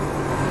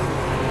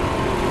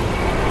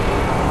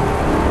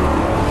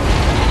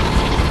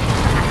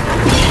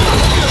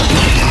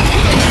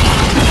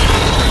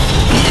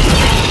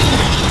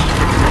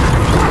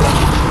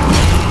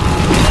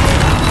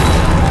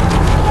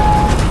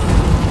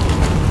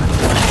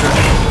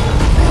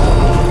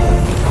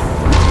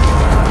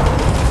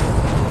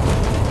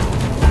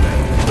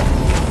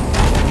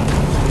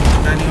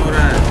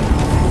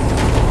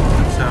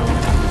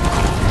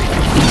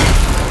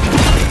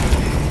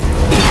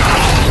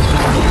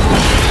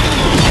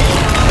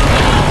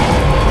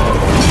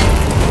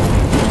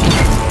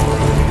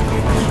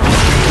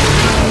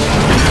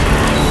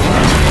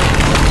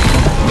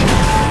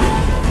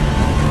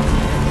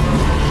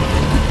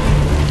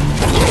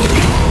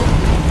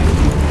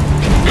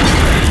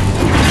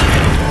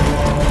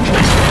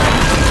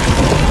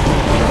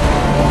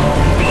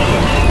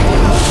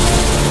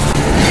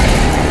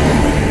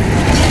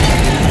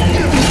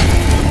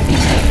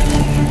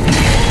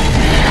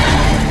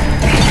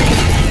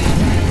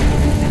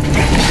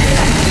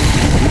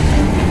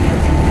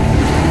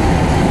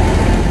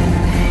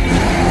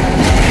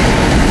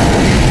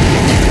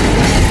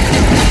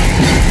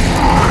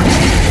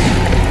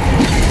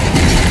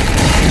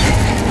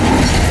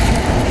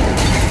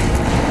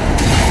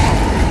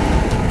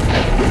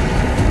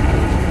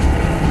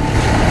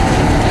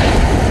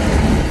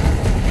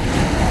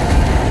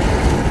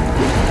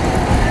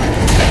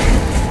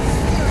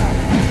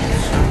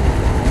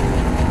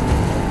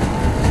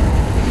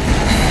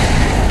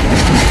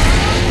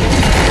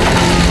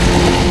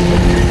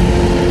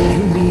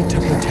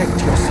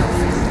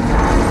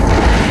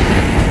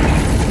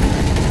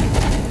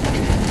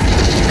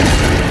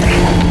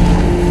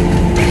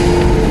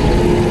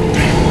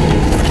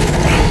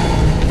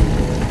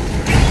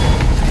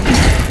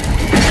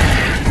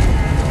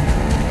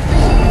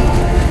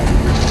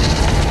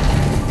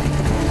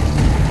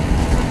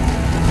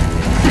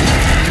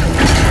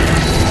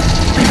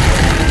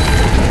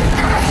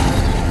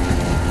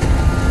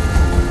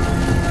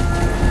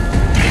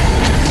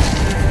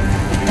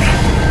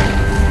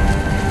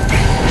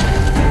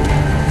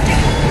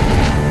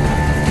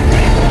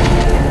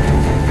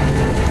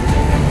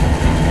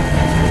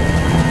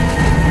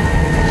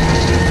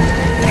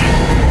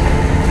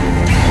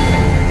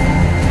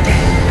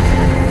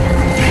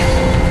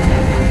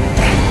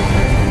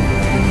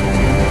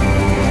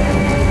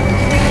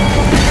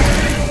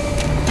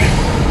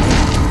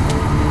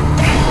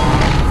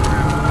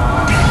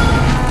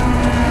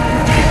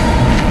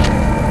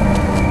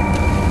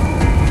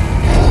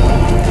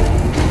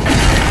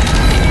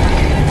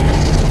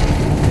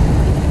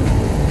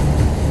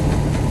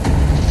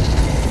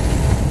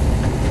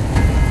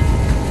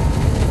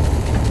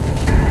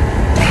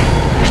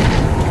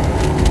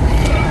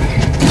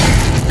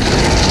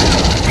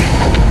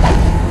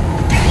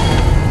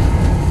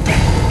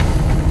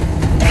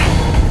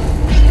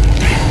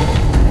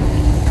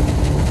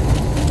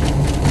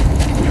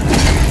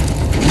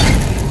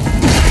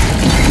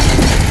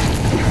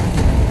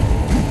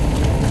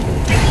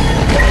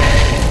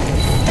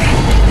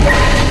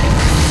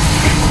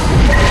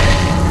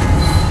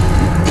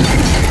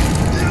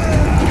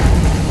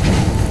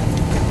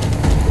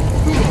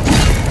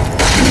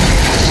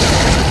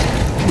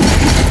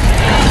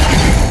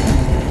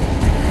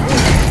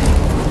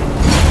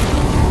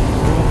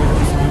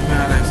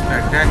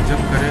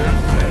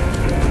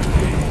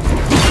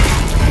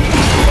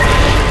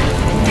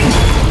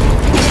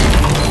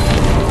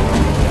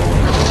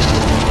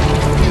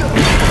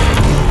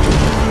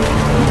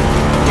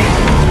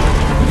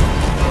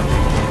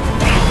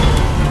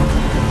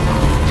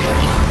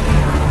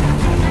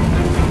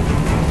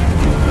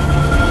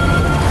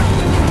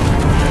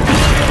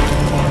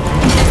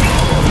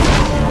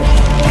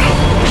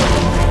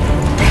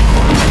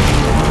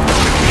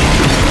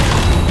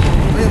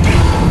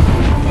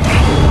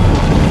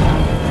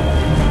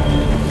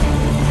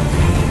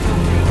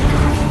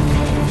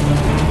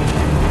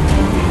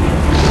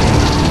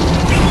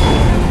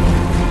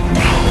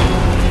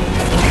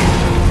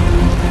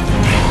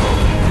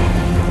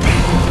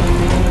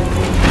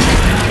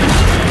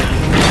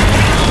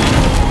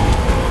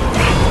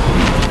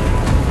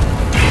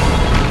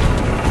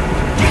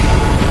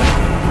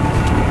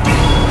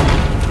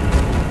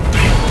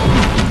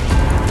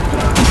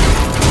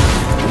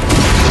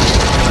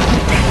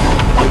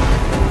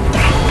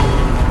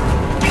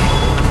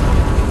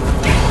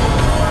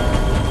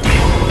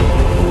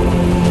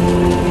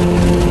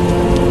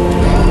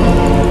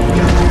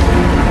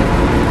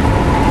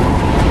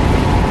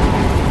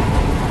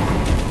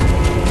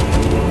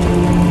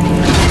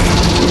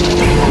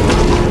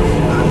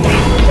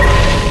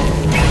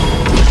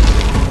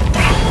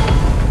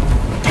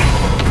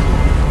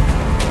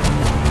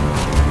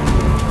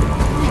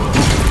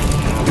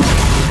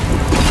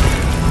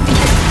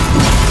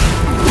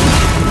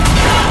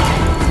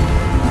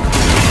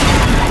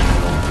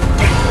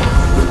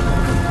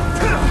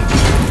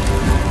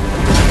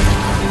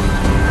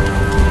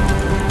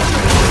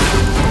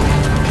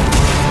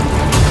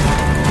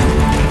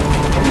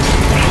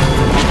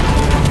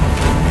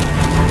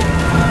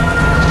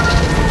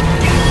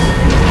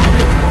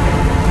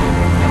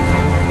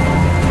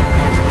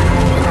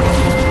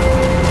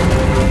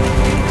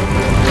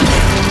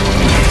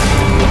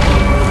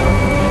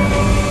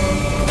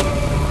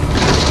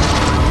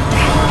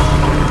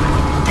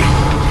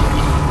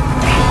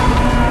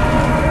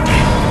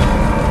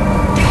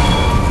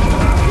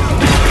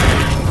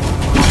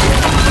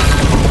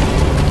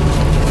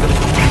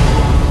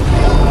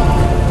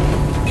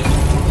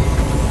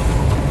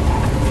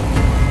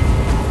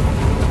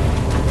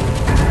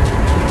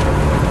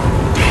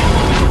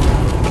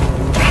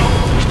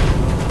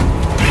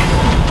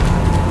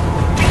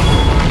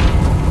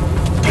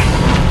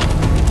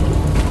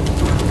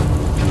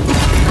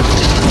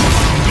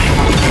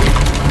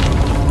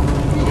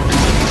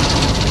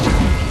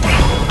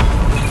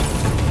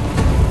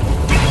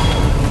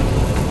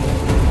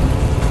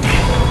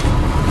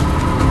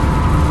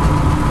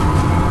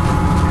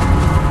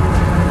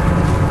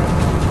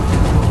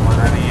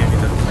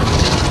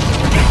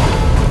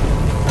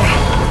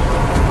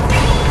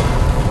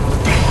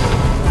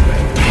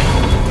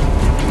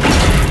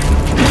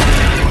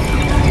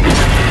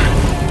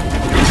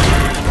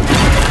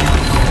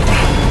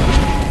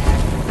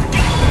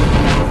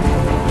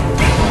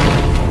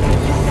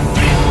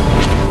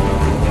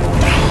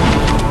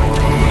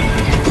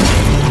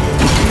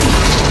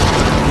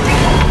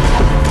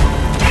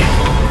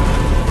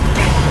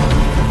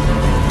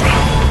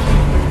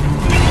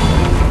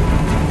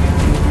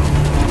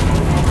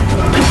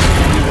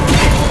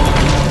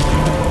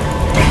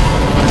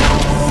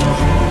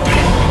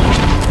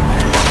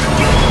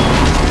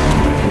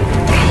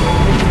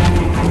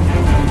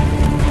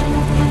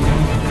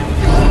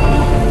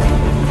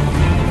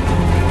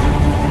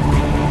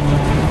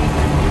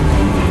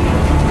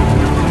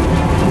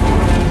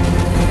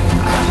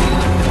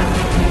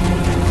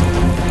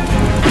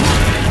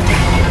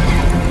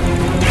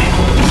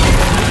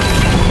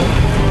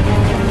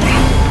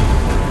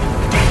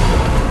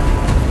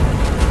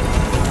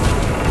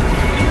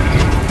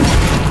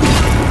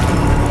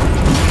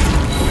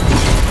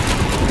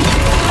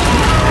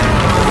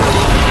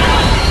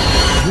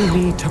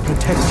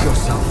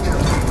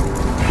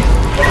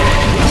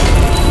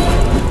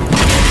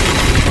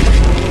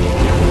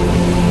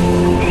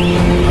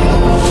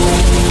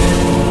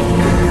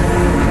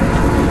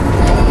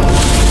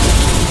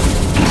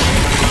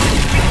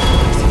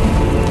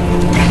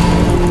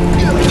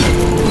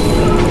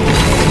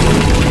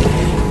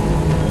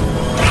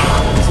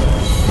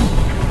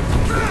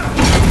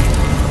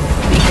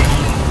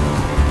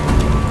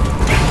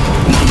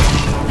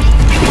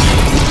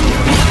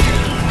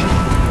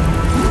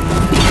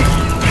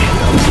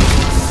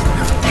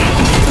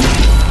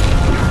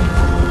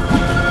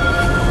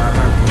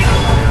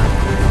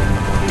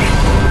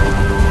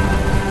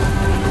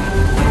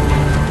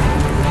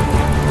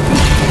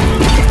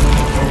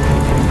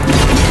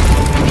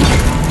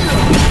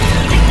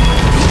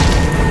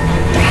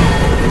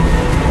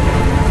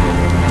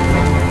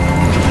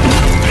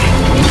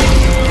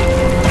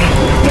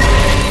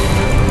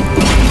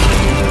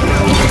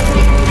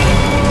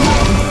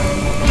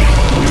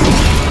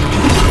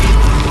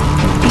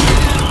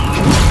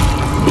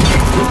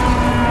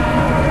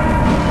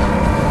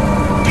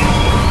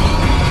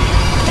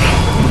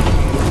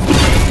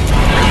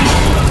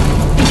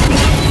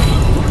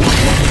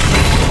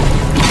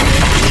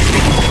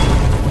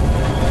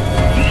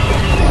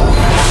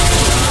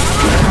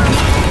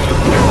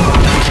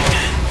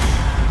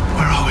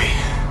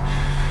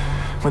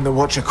 the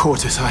Watcher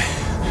caught us, I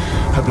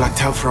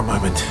blacked out for a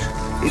moment.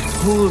 It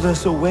pulled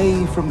us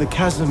away from the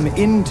chasm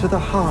into the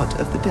heart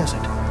of the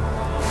desert.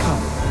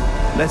 Come,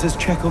 let us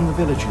check on the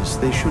villagers.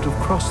 They should have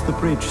crossed the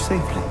bridge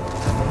safely.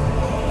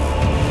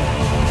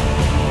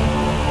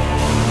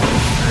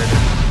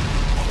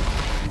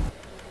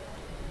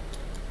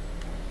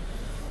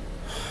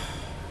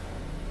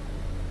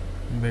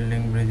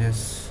 Building bridges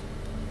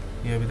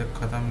ये अभी तक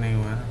ख़त्म नहीं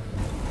हुआ है ना।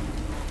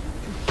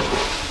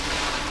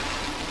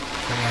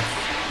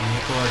 ये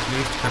तो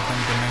एटलीस्ट ख़त्म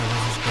करने की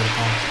कोशिश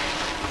करता हूँ।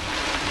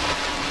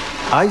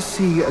 I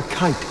see a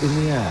kite in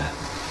the air.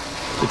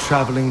 The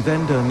traveling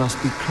vendor must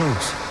be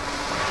close.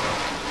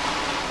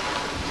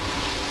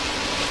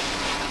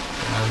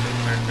 Traveling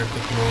vendor तो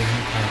close ही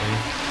था भाई।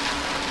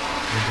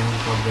 ये दूर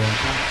कब गया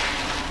था?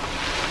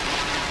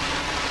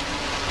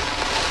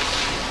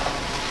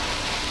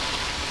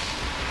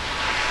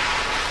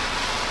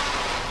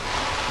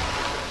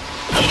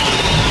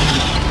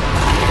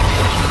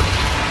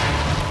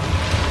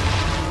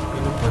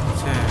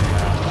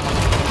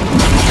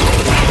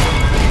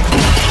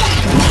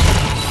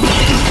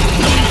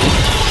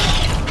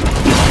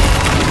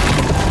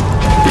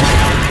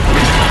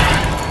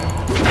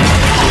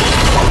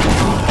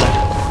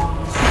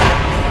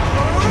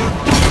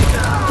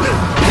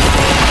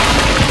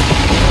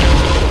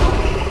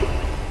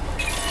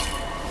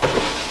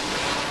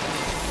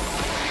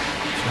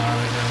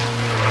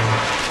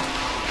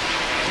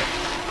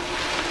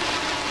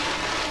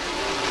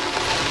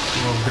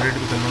 अपग्रेड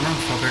भी कर लो ना,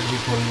 सॉकेट भी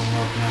खोल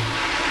लूँगा अपना।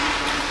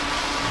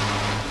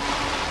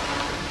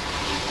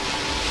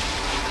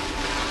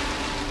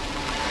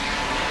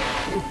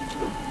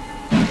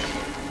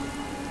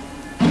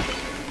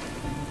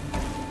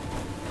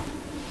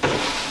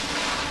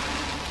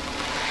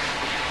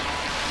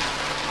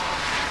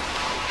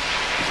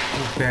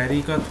 तो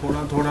पैरी का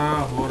थोड़ा थोड़ा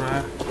हो रहा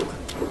है,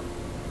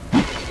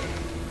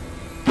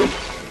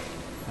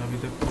 अभी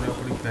तक पूरा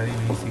पूरी पैरी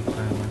नहीं सीख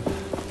पाया मैं।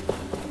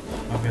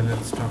 Okay,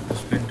 let's talk to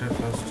Splinter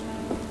first.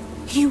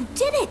 You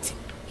did it!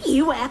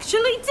 You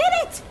actually did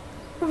it!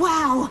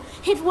 Wow,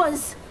 it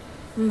was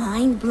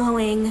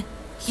mind-blowing.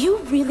 You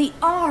really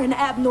are an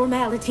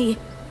abnormality.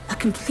 A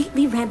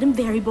completely random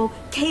variable,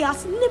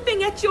 chaos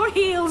nipping at your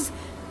heels.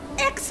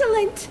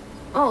 Excellent!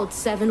 Old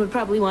Seven would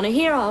probably want to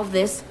hear all of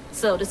this,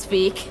 so to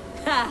speak.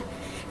 Ha!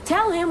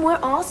 Tell him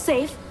we're all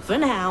safe for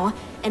now,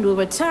 and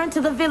we'll return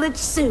to the village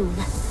soon.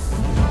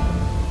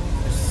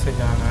 इससे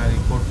जाना है,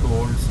 report to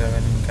Old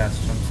Seven in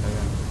Castrum 7.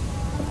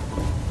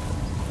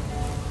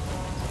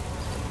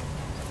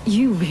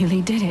 You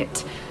really did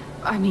it.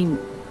 I mean,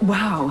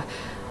 wow.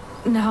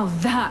 Now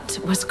that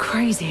was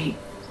crazy.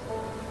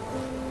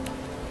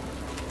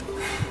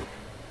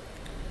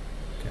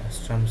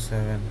 Castrum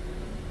 7.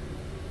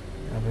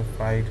 यहाँ पे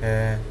fight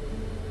है.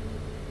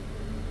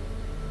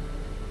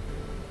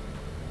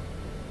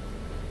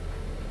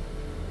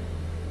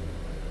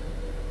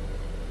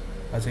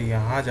 अच्छा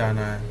यहाँ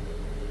जाना है।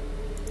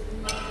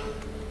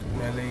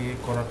 पहले ये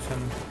corruption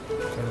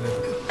कर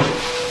लेते।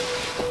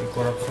 ये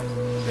corruption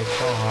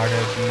देखता हूँ hard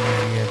है कि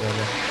easy है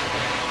पहले।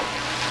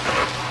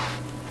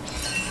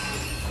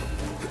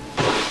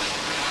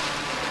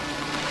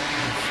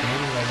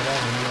 Same लग रहा है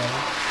वही वाला।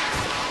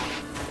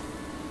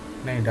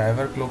 नहीं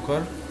डाइवर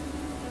क्लोकर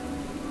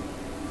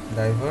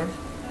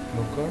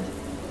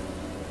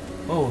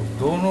ओह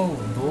दोनों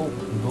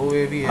दो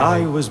वे भी है।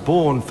 I was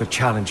born for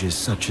challenges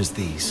such as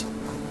these.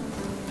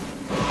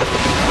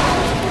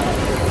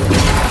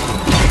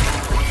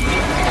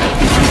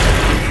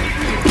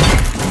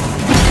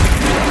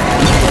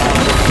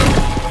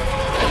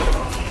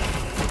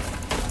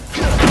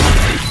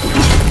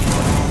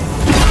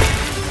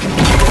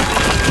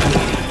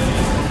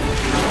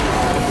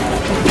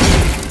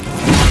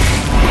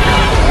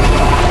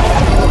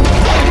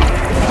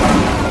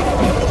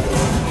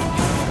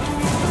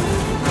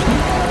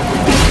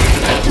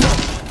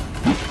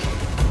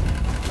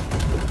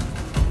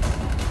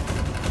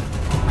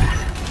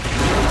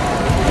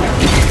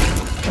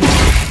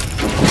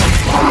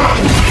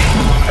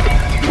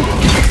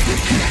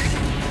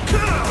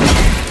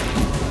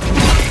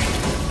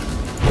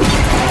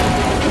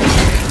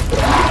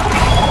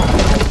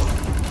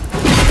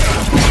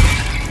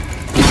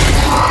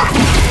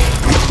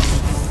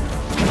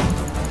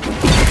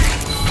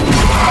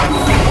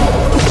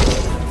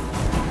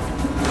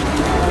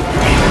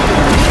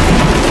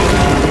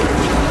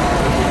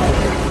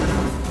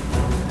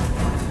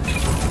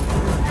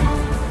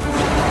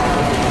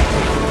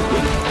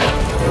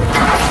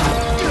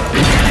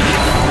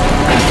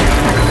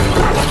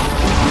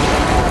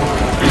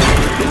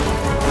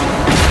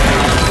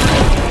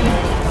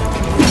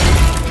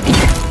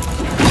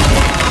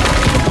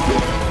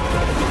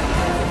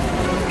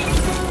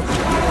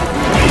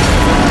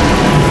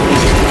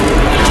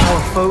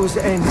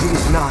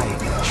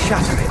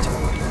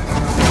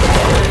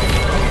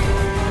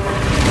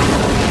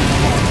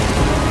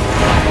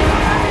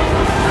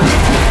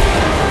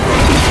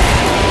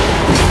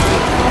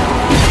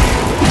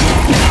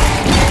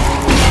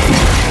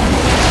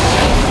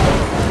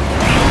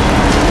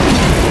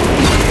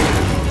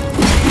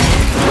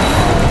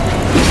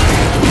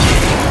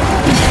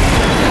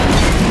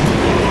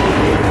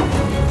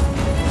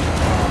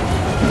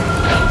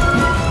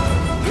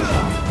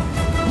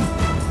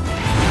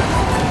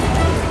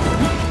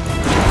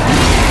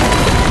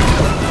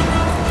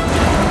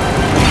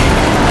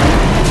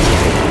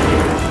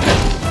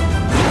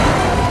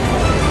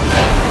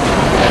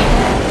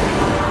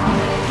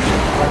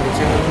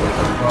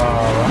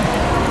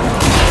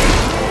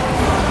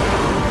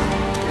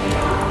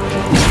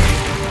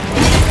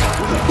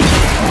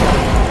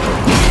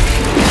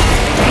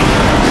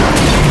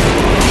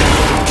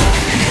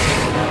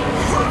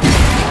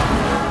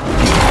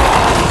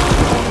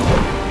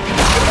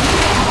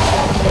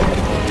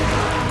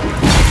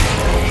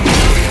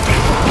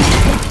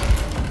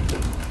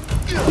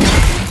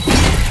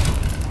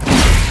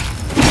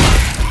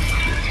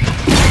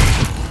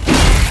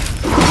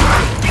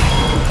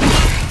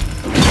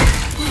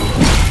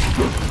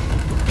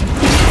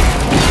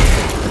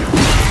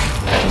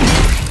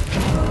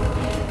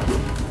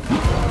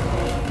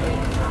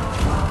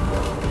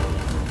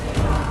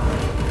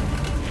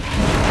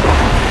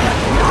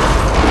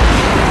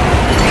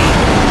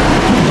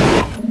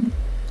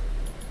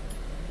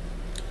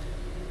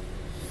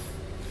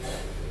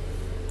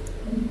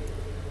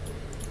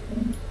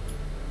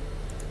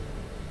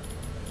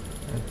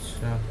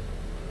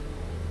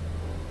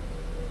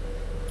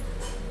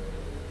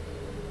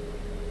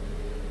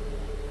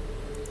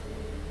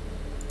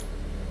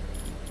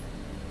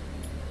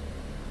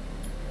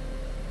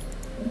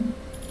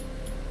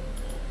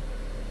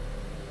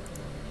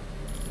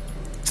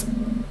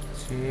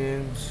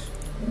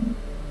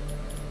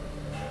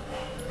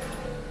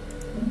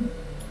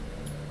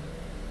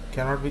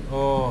 cannot be.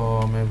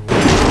 Oh, मैं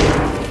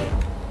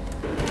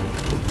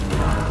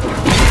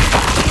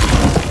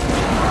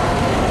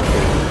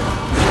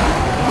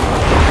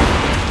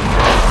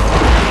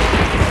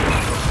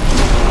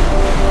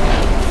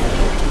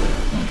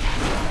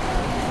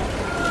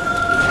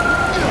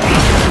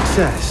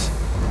Success.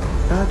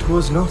 That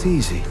was not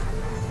easy.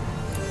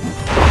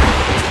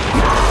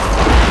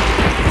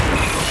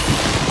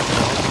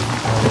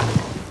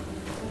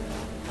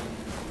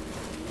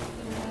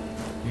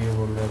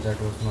 That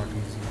was not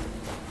easy.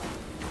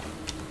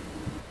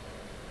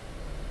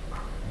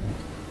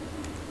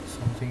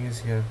 Something is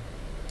here,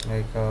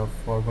 like a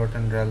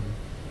forgotten realm.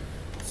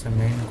 It's a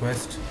main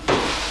quest.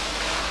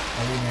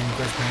 अभी main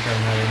quest नहीं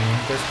करना है.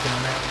 Main quest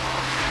करना है.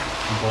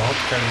 बहुत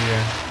कर लिया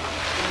है.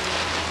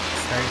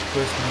 Side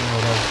quest नहीं हो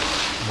रहा.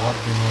 बहुत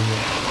दिन हो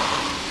गया.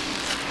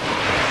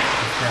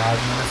 इसलिए आज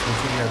मैंने सोच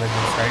ही लिया था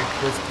कि side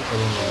quest ही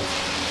करूँगा आज.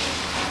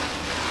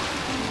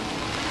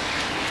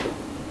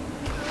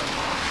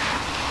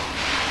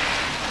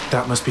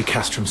 That must be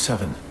Castrum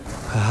 7.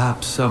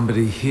 Perhaps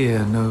somebody here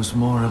knows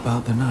more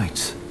about the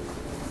Knights.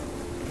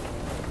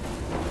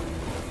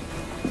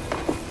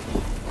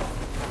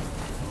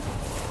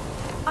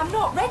 I'm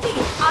not ready.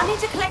 I need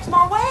to collect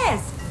my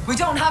wares. We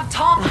don't have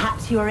time.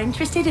 Perhaps you are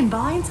interested in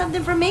buying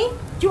something from me?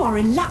 You are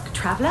in luck,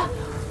 traveler.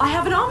 I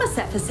have an armor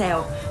set for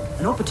sale.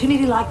 An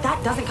opportunity like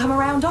that doesn't come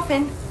around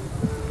often.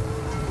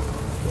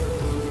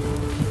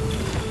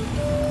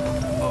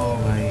 Oh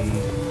भाई,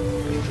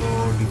 तो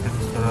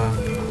defence थोड़ा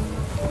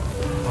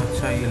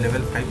अच्छा, ये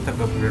level 5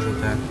 तक upgrade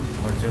होता है.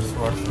 और जो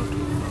स्वॉर्ड शूट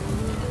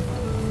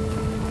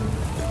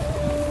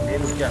ले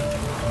लूँ क्या?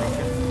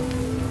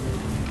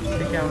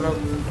 ठीक है, हम लोग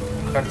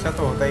खर्चा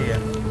तो होता ही है.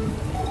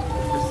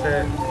 इससे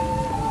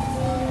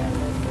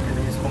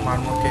इसको मार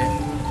के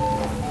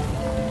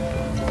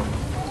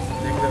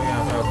देख लो.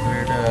 यहाँ पे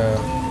अपग्रेड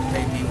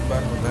कई 3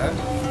 बार होता है.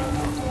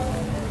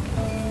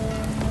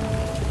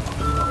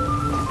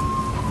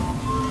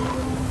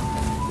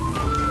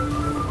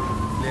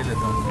 ले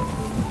लेता हूँ.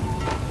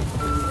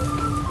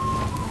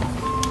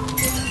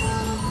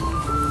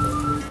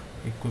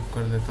 इक्विप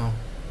कर देता हूँ.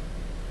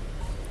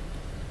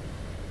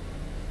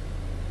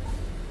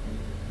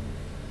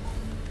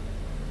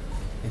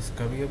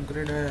 इसका भी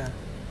अपग्रेड है.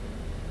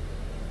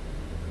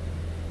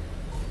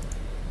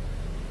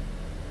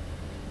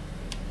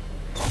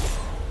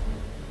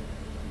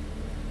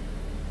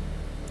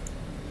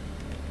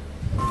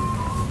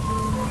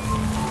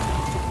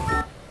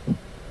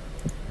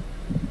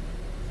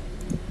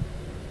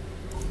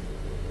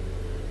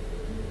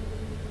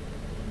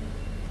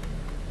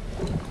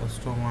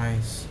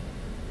 कस्टमाइज.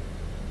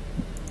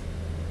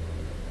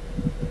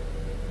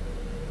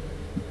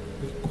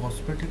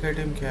 कॉस्मेटिक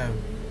आइटम क्या है?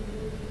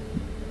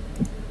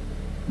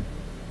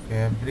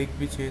 फैब्रिक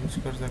भी चेंज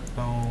कर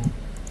सकता हूँ.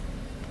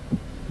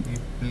 ये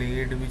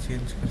प्लेट भी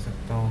चेंज कर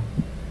सकता हूँ.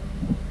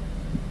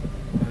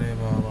 अरे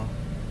बाबा,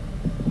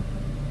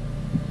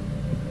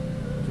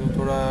 जो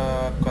थोड़ा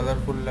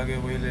कलरफुल लगे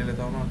वही ले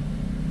लेता हूँ ना.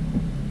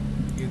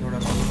 ये थोड़ा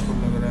कलरफुल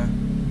लग रहा है.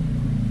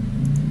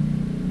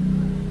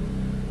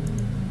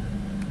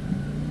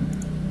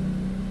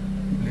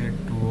 प्लेट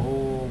 2. ओ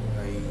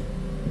भाई,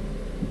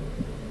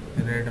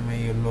 रेड में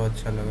येलो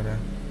अच्छा लग रहा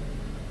है.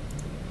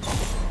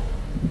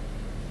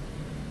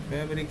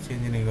 फैब्रिक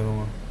चेंज नहीं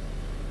करूँगा.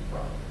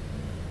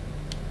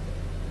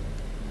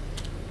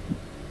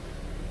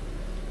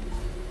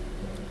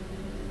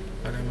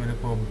 अरे मेरे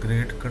को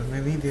अपग्रेड करने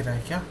नहीं दे रहा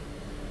है क्या?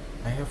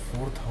 I have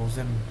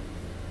 4000.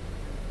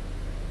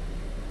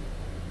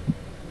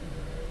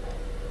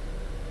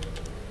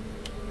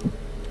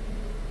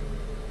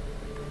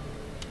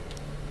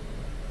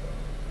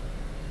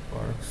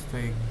 पर्क्स तो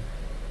एक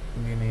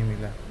भी नहीं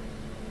मिला.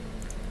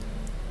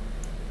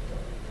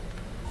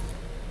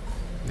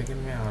 लेकिन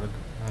मैं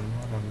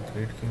आर्मर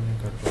अपग्रेड क्यों नहीं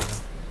कर पा रहा?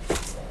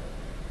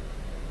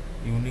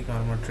 Unique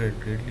armour trade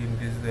greatly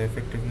increases the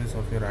effectiveness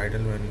of your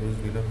idol when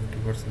used below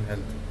 50%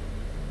 health.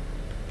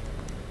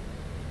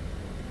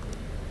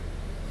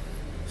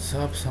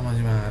 सब समझ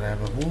में आ रहा है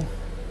बाबू,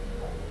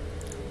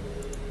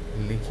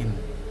 लेकिन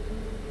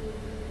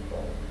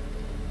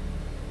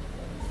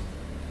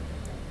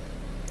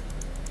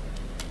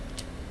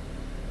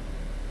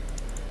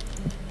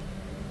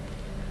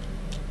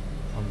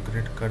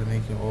अपग्रेड करने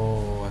की. ओ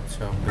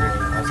अच्छा, अपग्रेड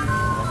यहाँ से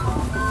नहीं होगा.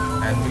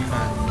 एनविल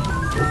का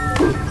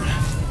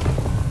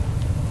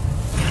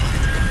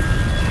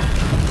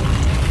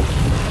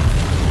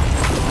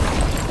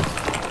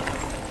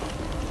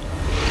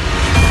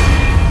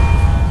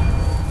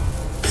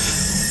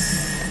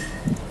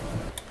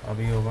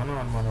अभी होगा ना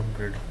armour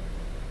upgrade.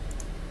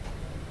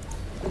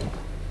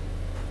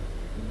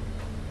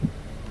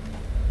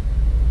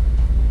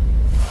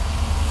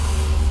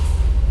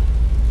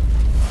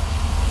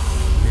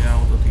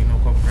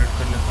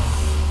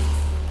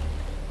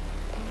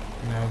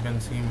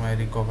 See my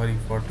recovery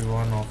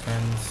 41,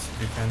 offense,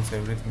 defense,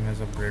 everything has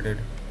upgraded.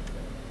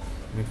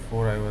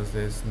 Before I was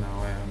this, now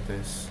I have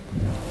this.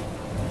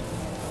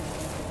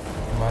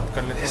 बात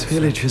कर लेते हैं. This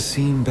village has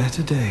seen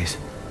better days.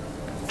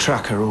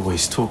 Tracker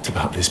always talked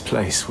about this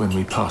place when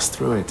we passed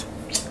through it.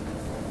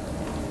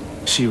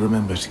 She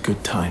remembered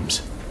good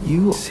times.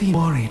 You seem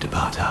worried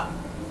about her.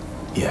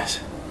 Yes.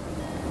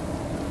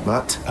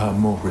 But a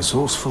more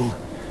resourceful,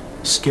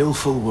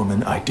 skillful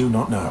woman I do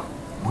not know.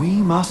 We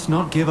must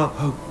not give up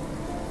hope.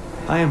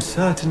 I am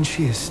certain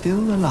she is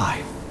still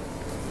alive.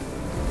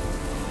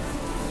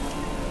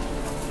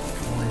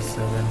 Only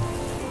 7.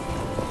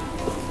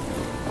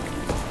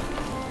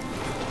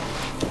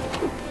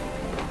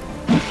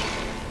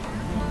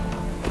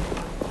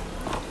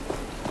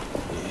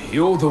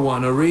 You're the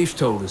one Arif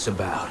told us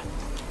about.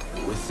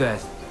 With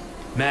that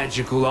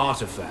magical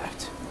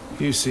artifact.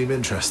 You seem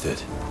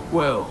interested.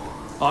 Well,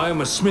 I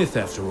am a smith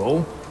after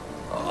all.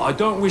 I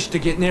don't wish to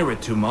get near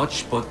it too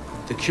much, but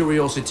the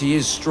curiosity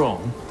is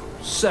strong.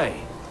 Say,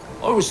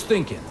 I was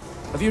thinking,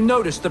 have you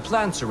noticed the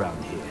plants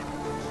around here?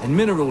 And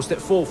minerals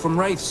that fall from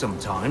wraiths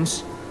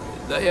sometimes?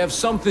 They have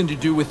something to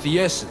do with the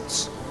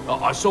essence.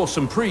 I saw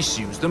some priests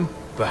use them.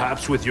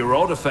 Perhaps with your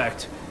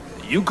artifact,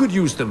 you could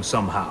use them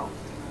somehow.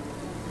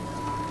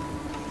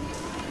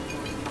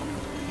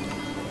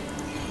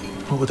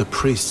 What were the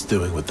priests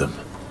doing with them?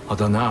 I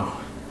don't know.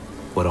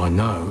 What I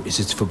know is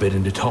it's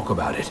forbidden to talk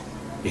about it.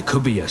 It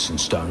could be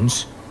essence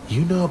stones.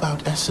 You know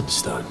about essence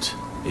stones?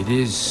 It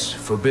is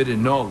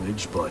forbidden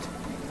knowledge, but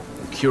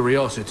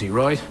curiosity,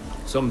 right?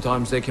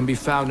 Sometimes they can be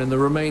found in the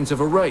remains of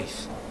a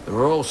wraith. There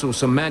are also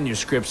some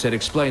manuscripts that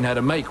explain how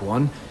to make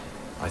one.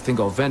 I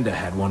think our vendor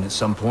had one at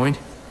some point.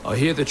 I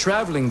hear the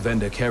traveling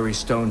vendor carries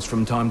stones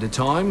from time to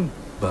time,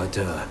 but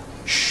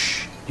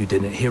shh, you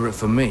didn't hear it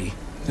from me.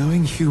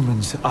 Knowing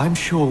humans, I'm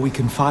sure we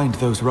can find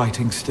those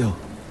writings still.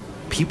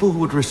 People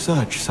would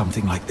research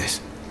something like this.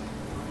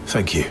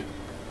 Thank you.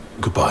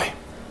 Goodbye.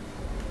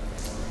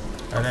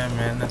 अरे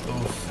मैंने तो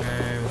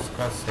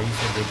उसका सही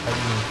से देखा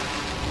भी नहीं।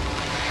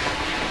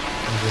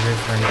 Village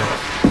vendor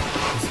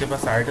इसके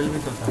पास आइडल भी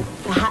तो था।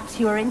 Perhaps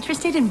you are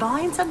interested in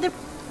buying something.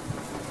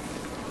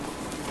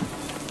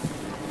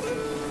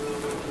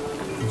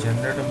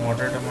 Generate a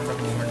moderate amount of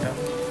momentum.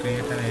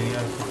 Create an area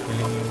of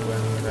filling you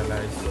and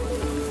realize.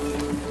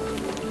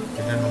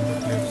 Hidden on the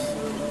cliffs.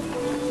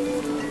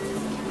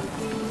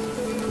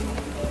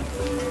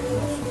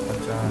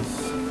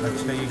 950.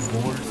 अच्छा ये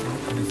गोल्ड से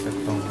खरीद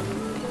सकता हूँ मैं।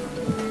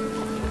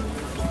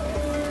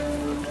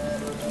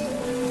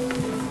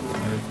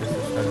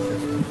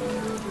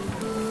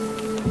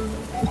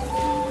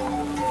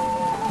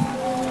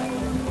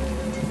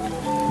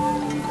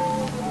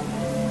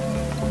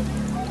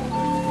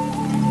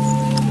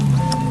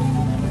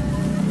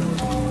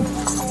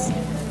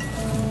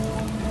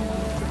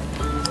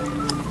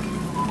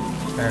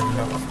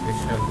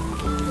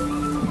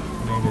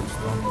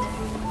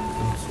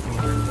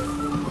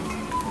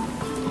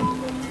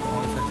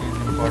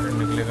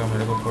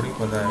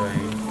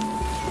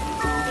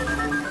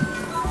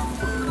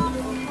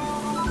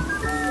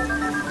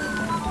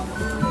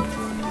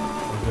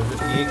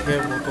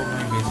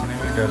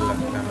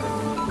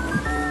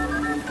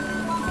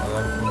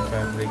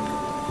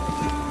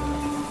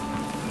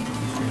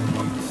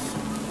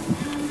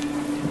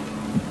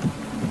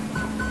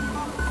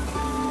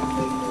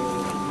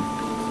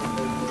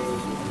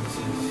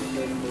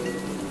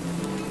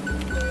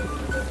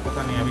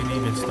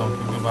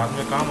 बाद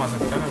में काम आ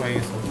सकता है ना भाई ये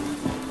सब।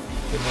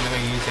 फिर बोलेगा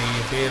ये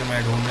चाहिए, फिर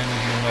मैं ढूंढने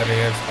निकलूँगा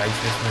रेयर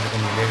स्पाइसेस, मेरे को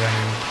मिलेगा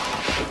नहीं।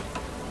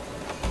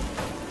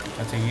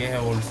 अच्छा ये है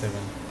ओल्ड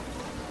 7।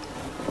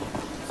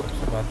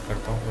 सबसे बात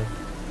करता हूँ फिर।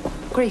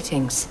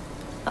 Greetings.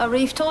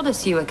 Arif told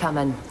us you were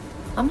coming.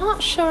 I'm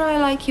not sure I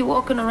like you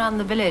walking around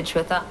the village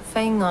with that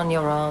thing on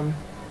your arm.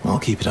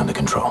 I'll keep it under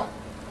control.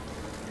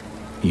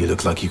 You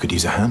look like you could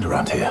use a hand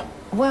around here.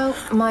 Well,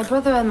 my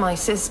brother and my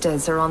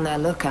sisters are on their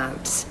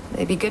lookouts.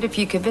 It'd be good if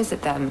you could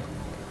visit them.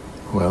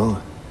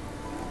 Well,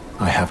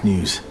 I have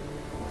news.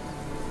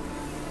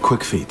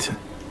 Quickfeet.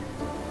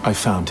 I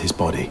found his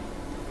body.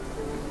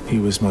 He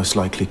was most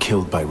likely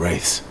killed by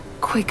wraiths.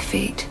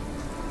 Quickfeet.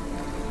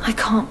 I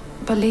can't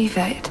believe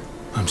it.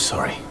 I'm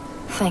sorry.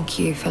 Thank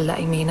you for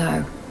letting me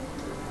know.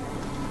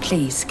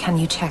 Please, can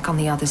you check on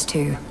the others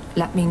too?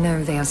 Let me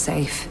know they are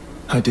safe.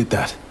 I did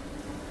that.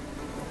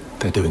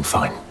 They're doing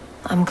fine.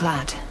 I'm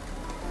glad.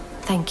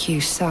 Thank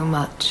you so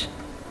much.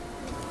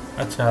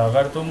 अच्छा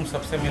अगर तुम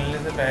सबसे मिलने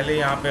से पहले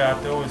यहाँ पे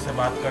आते हो, इससे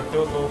बात करते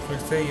हो, तो फिर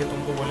से ये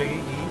तुमको बोलेगी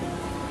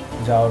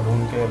कि जाओ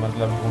ढूंढ के,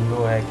 मतलब ढूंढो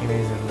है कि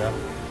नहीं जिंदा.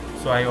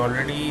 So I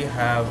already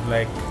have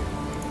like.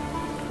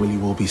 Will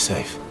you all be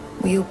safe?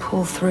 We'll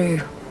pull through.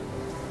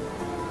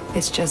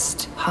 It's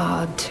just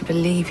hard to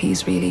believe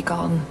he's really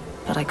gone,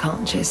 but I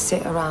can't just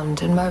sit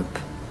around and mope.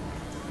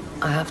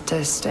 I have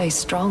to stay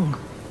strong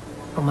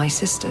for my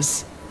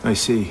sisters. I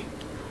see.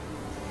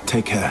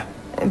 Take care.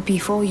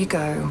 Before you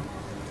go,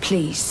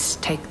 please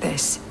take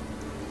this.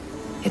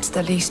 It's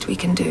the least we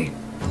can do.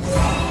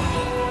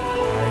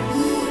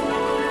 Nice.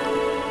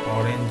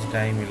 Orange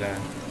dye मिला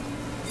है.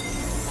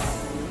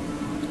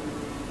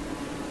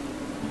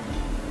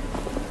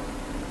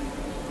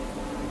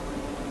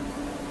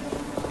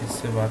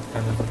 इससे बात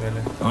करने से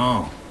पहले.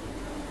 Oh,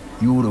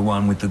 you're the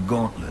one with the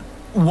gauntlet.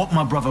 What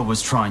my brother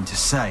was trying to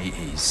say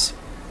is,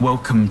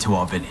 welcome to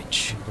our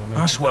village.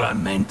 That's what I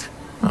meant.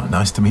 Oh,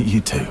 nice to meet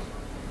you too.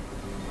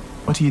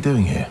 What are you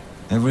doing here?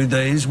 Every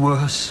day is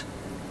worse.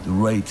 The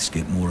wraiths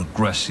get more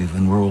aggressive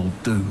and we're all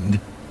doomed.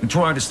 We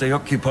try to stay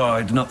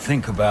occupied, not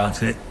think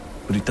about it,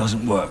 but it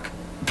doesn't work.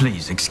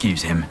 Please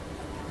excuse him.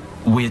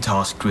 We're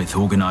tasked with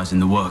organizing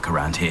the work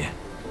around here.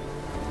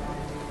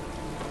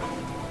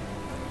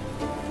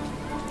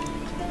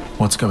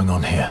 What's going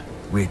on here?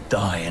 We're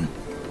dying.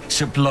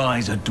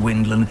 Supplies are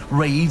dwindling,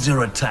 raids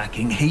are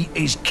attacking, heat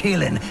is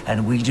killing,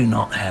 and we do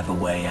not have a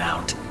way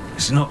out.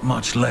 There's not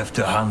much left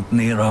to hunt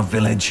near our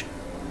village.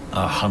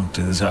 Our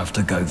hunters have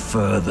to go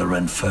further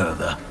and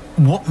further.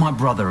 What my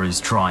brother is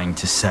trying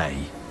to say,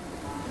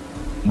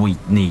 we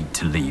need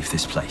to leave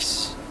this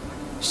place.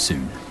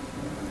 Soon.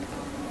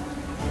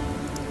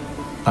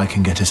 I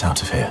can get us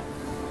out of here.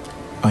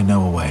 I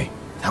know a way.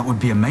 That would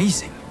be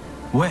amazing.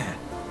 Where?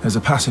 There's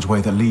a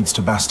passageway that leads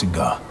to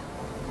Bastingar.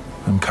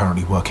 I'm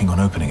currently working on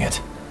opening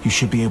it. You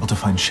should be able to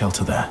find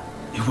shelter there.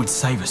 It would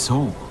save us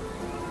all.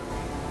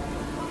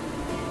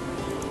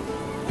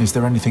 Is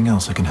there anything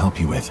else I can help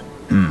you with?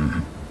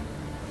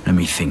 Let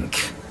me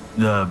think.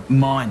 The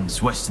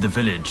mines west of the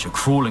village are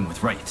crawling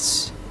with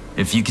wraiths.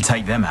 If you could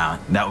take them out,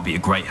 that would be a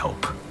great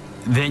help.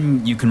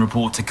 Then you can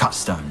report to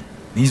Cutstone.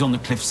 He's on the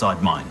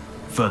cliffside mine,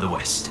 further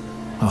west.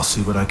 I'll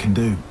see what I can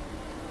do.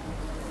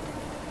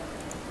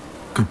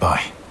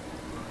 Goodbye.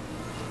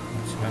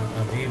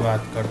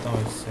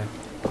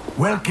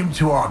 Welcome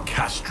to our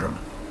castrum.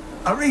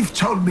 Arif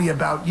told me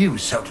about you,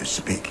 so to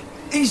speak.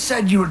 He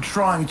said you were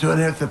trying to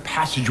unearth a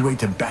passageway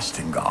to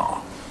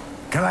Bastingar.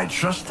 Can I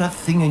trust that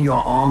thing in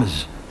your arm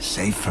is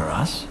safe for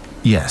us?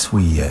 Yes,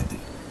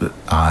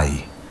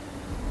 I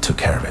took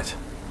care of it.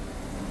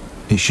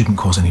 It shouldn't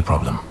cause any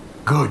problem.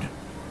 Good.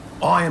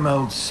 I am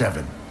old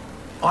 7.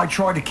 I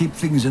try to keep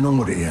things in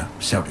order here,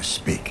 so to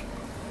speak.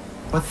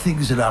 But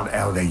things are not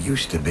how they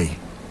used to be.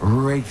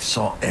 Wraiths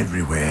are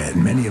everywhere,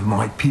 and many of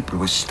my people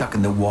were stuck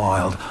in the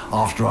wild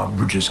after our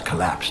bridges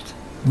collapsed.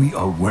 We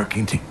are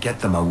working to get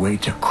them a way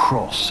to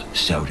cross,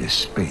 so to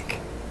speak.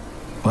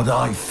 But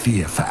I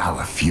fear for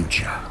our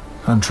future.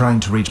 I'm trying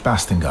to reach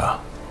Bastingar.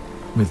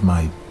 With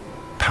my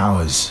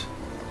powers,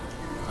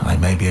 I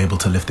may be able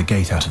to lift the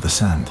gate out of the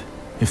sand.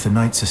 If the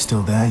knights are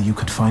still there, you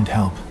could find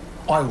help.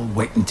 I will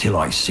wait until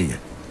I see it.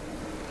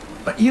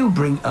 But you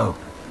bring hope,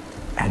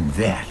 and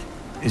that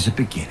is a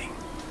beginning.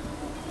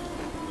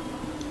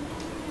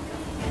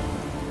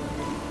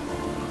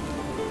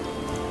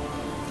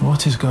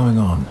 What is going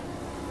on?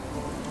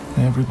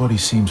 Everybody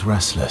seems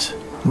restless.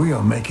 We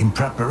are making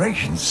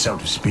preparations, so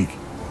to speak.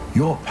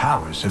 Your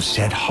powers have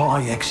set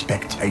high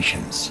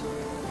expectations.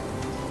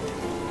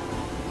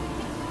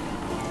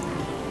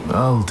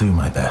 I'll do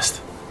my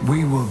best.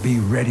 We will be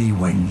ready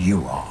when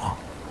you are.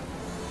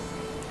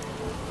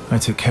 I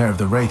took care of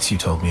the wraiths you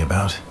told me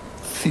about.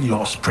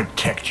 Thelos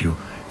protect you.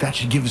 That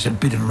should give us a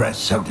bit of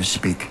rest, so to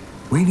speak.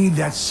 We need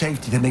that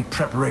safety to make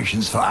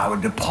preparations for our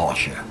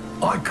departure.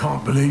 I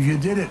can't believe you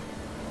did it.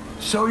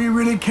 So you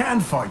really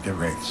can fight the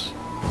wraiths.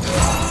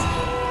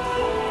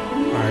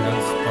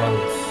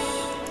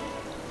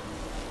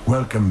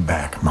 Welcome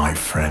back, my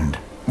friend.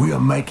 We are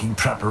making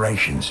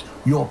preparations.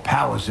 Your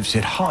powers have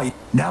set high.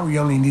 Now we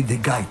only need the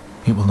gate.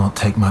 It will not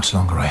take much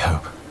longer, I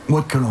hope.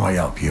 What can I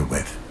help you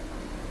with?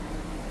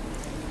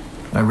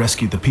 I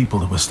rescued the people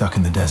that were stuck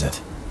in the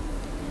desert.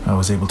 I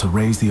was able to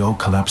raise the old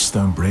collapsed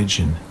stone bridge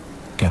and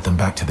get them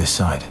back to this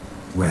side.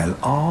 Well,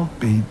 I'll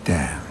be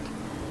damned.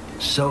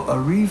 So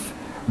Arif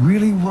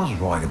really was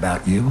right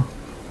about you.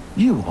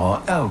 You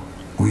are out.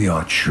 We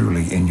are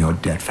truly in your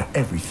debt for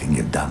everything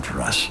you've done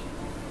for us.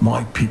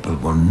 My people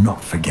will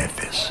not forget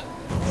this.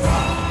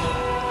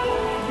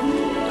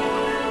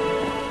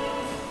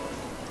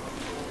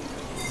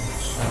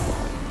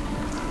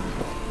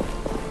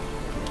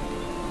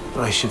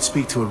 I should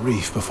speak to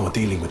Arif before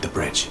dealing with the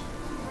bridge.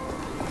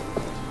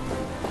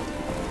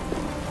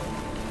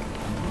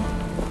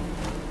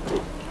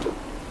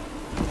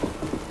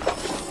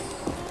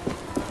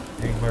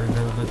 एक बार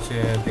इधर उधर से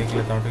देख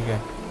लेता हूँ, ठीक है?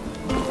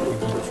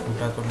 कुछ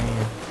छूटा तो नहीं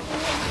है?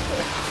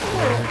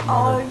 Where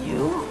are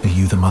you? Are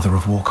you the mother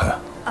of Walker?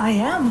 I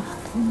am.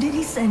 Did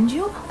he send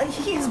you?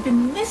 He has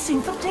been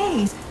missing for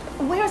days.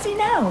 Where is he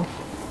now?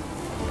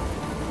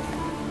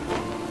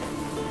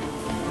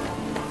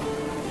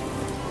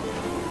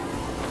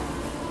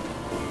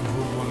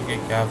 झूठ बोल के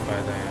क्या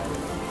फायदा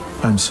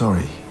है? I'm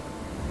sorry.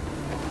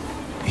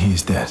 He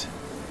is dead.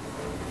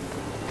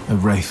 A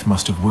wraith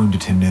must have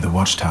wounded him near the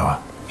watchtower.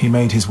 He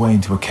made his way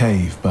into a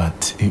cave,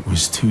 but it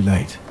was too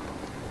late.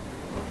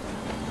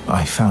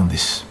 I found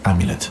this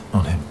amulet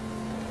on him.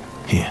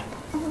 Here.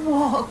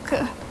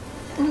 Walker.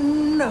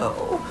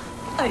 No.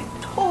 I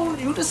told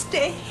you to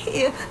stay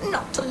here,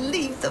 not to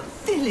leave the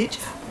village.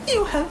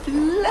 You have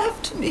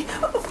left me.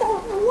 For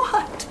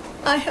what?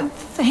 I am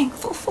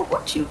thankful for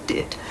what you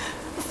did.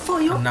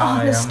 For your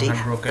honesty. Now I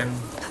am heartbroken.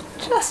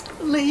 Just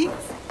leave.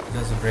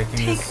 Just breaking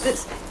Take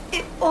this.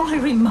 It only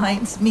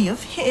reminds me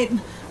of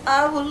him.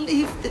 I will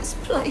leave this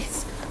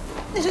place.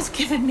 It has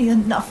given me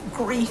enough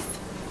grief.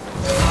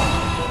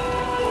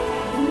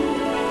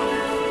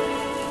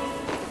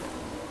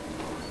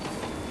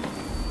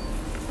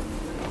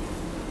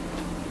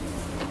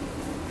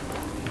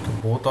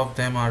 both of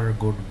them are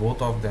good,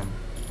 both of them.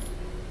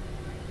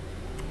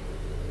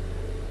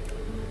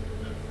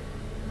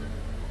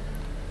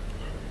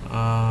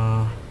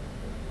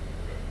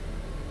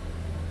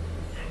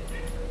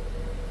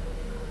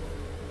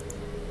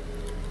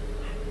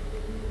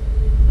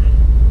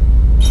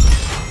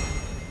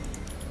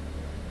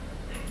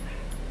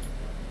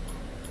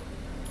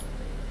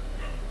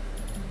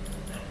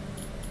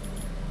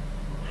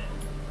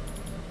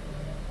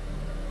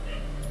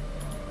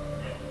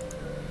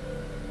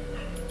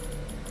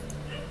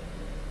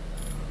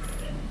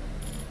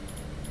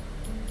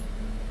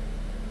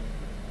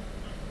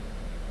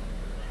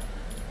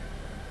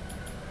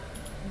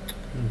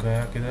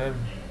 गया किधर?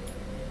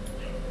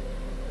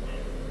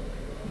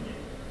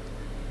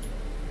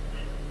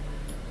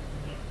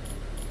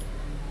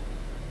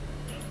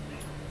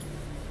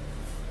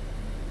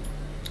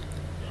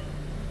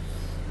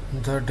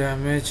 The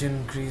damage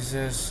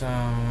increases. I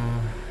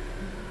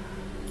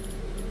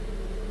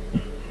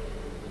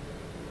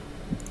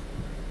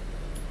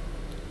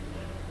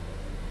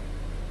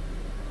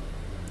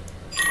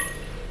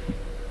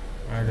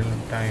don't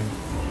have time.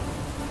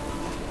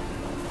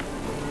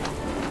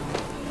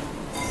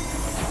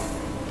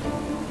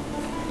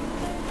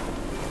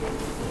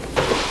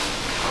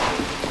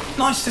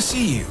 Nice to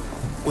see you.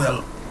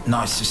 Well,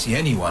 nice to see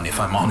anyone, if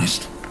I'm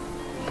honest.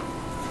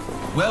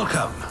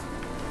 Welcome.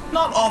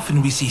 Not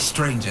often we see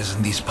strangers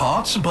in these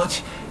parts,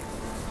 but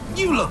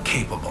you look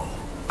capable.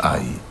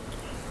 I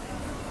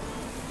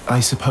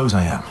suppose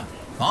I am.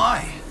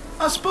 Aye.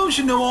 I suppose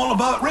you know all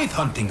about wraith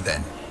hunting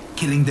then.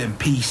 Killing them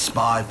piece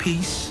by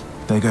piece.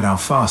 They go down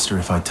faster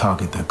if I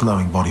target their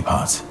glowing body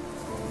parts.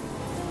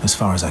 As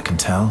far as I can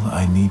tell,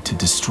 I need to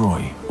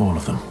destroy all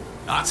of them.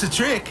 That's a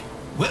trick.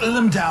 Whittle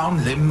them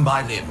down limb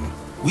by limb.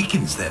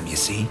 Weakens them, you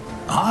see.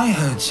 I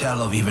heard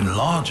tell of even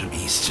larger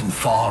beasts in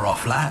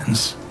far-off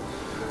lands.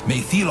 May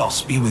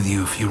Thelos be with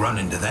you if you run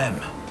into them.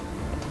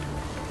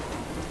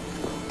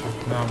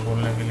 इतना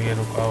बोलने के लिए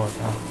रुका हुआ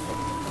था,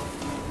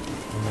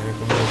 मेरे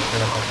को रोक के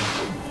रखा था।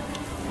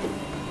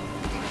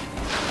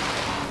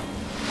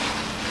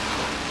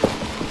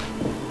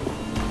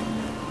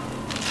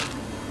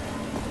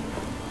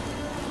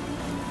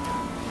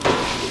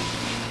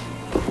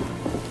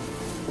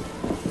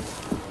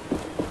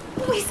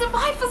 We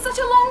survived for such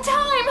a long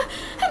time,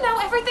 and now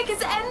everything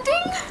is ending?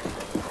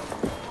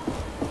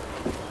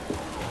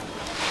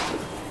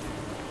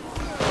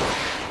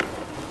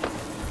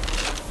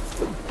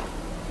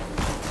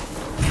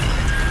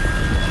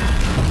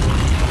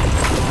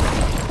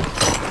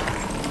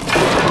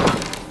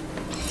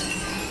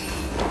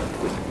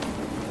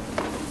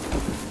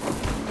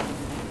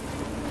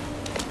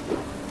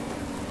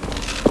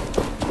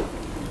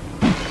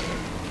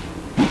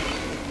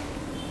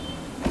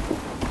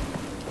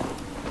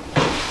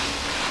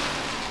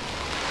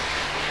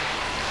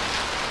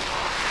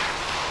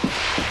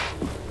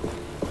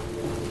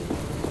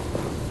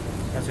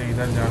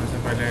 इधर जाने से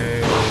पहले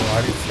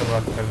आरिफ से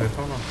बात कर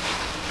लेता हूँ ना।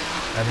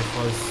 Arif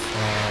was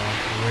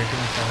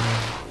waiting for me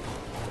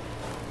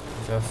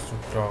just to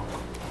talk.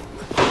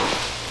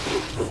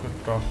 Should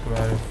talk to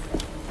Arif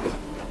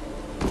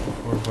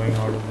before going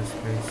out of this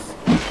place.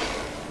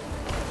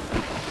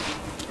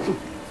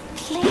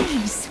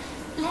 Please,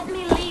 let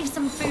me leave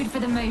some food for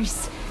the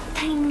moose.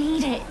 They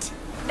need it.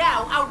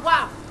 No, oh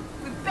wow!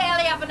 We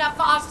barely have enough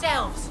for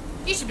ourselves.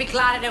 You should be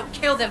glad I don't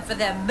kill them for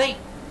their meat.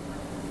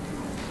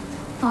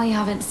 I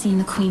haven't seen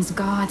the Queen's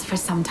guards for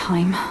some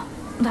time.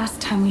 Last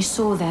time we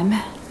saw them,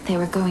 they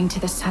were going to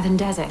the southern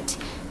desert.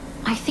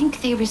 I think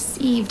they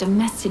received a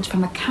message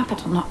from the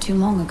capital not too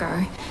long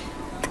ago.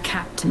 The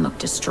captain looked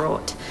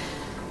distraught.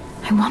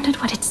 I wondered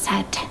what it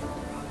said.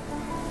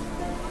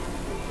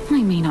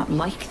 I may not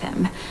like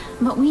them,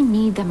 but we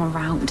need them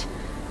around.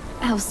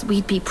 Else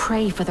we'd be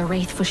prey for the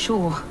Wraith for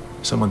sure.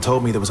 Someone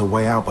told me there was a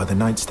way out by the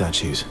night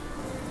statues.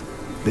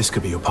 This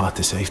could be your path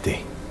to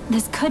safety.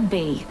 This could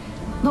be.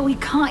 But we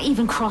can't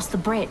even cross the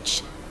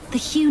bridge. The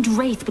huge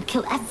Wraith would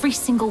kill every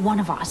single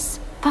one of us.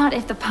 But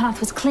if the path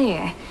was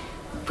clear,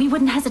 we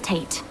wouldn't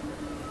hesitate.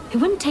 It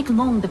wouldn't take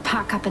long to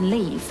pack up and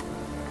leave.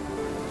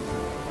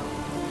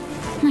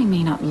 I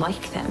may not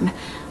like them,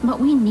 but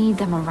we need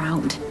them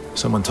around.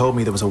 Someone told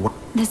me there was a way.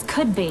 This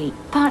could be,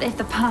 but if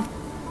the path...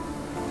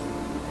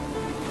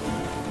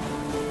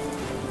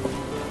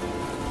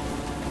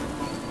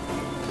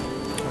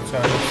 अच्छा,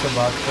 इससे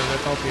बात कर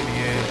लेता हूँ, फिर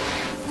ये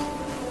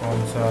कौन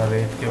सा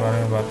रेत के बारे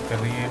में बात कर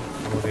रही है,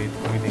 वो रेत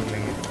को भी देख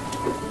लेंगे।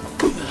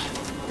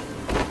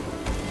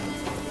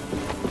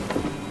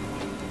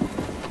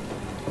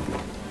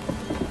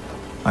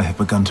 I have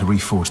begun to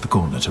reforge the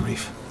gauntlet,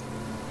 Arif.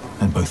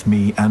 And both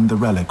me and the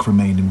relic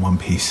remain in one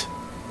piece.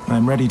 I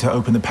am ready to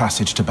open the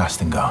passage to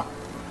Bastingar.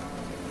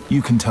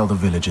 You can tell the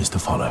villagers to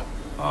follow.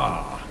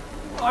 Ah,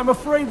 I'm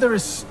afraid there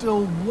is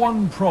still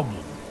one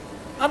problem.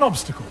 An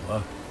obstacle,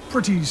 a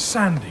pretty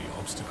sandy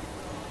obstacle.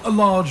 A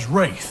large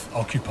wraith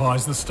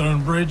occupies the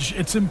stone bridge.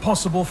 It's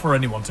impossible for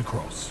anyone to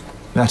cross.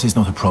 That is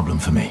not a problem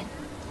for me.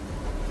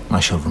 I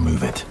shall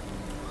remove it.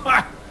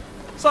 Ha!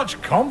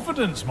 Such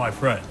confidence, my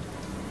friend.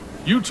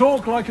 You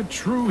talk like a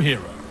true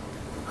hero.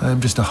 I am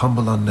just a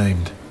humble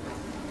unnamed,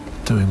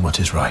 doing what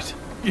is right.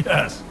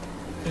 Yes,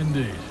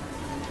 indeed.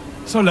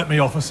 So let me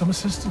offer some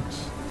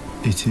assistance.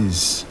 It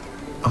is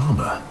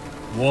armor.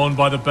 Worn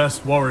by the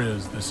best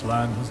warriors this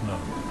land has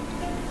known.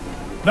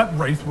 That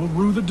wraith will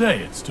rue the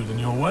day it stood in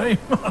your way.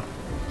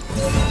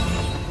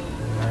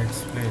 Night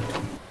split.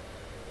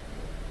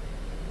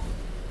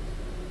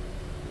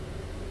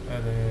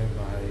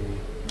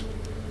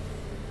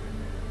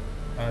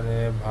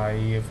 अरे भाई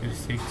ये फिर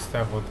 6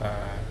 तक होता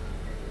है।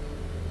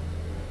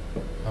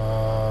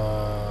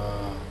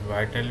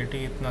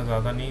 Vitality इतना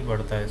ज़्यादा नहीं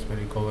बढ़ता है इसमें,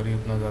 रिकवरी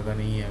उतना ज़्यादा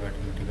नहीं है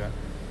वाइटलिटी का,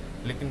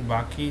 लेकिन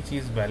बाकी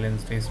चीज़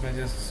बैलेंस्ड है इसमें।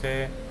 जैसे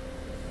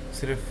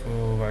सिर्फ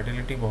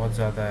वाइटलिटी बहुत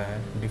ज़्यादा है,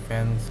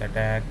 डिफेंस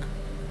अटैक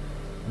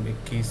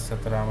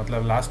 21-17,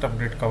 मतलब लास्ट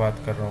अपडेट का बात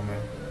कर रहा हूँ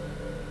मैं।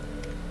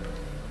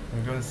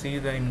 You can see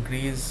the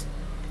increase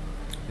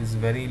is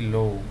very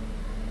low,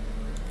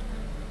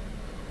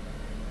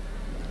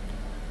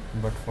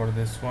 but for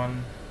this one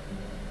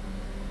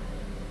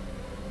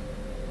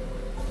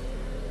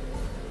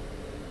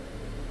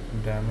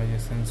damage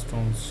essence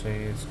stones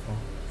चाहिए इसको,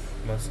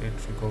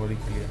 +8 रिकवरी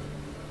के लिए,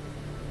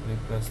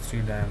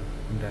 +3 डैम।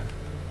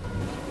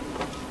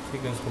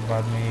 ठीक है, उसको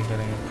बाद में ये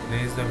करेंगे।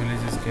 रेज द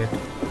विलेजेस गेट,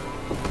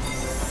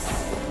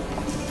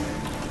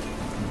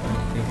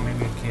 देख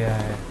लेंगे क्या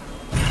है।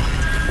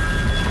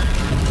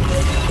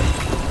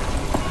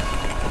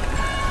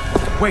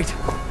 Wait,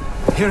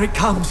 here it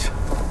comes.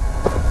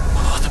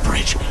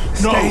 Bridge.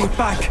 Stay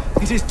back.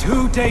 It is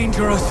too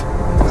dangerous.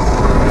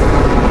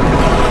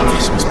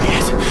 This must be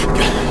it.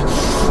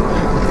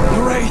 The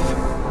wraith.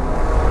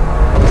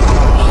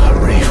 Oh,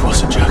 Reeve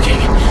wasn't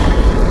joking.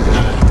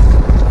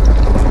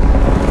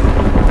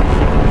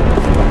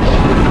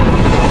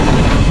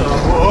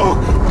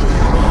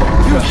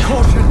 Use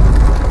caution.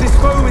 This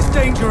foe is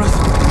dangerous.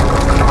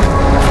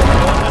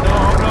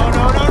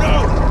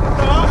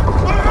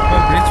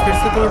 Bridge फिर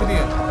से तोड़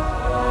दिया।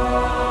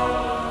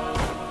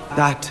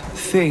 That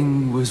thing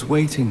was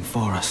waiting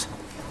for us.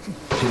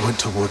 It went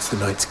towards the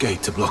Knight's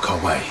Gate to block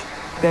our way.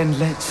 Then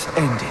let's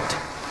end it.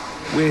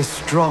 We're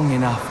strong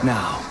enough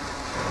now.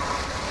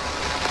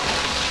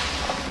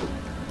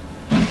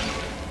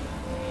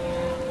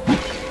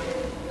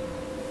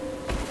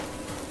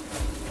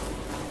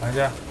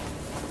 आजा।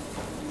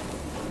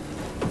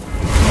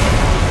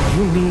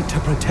 You need to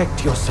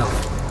protect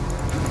yourself.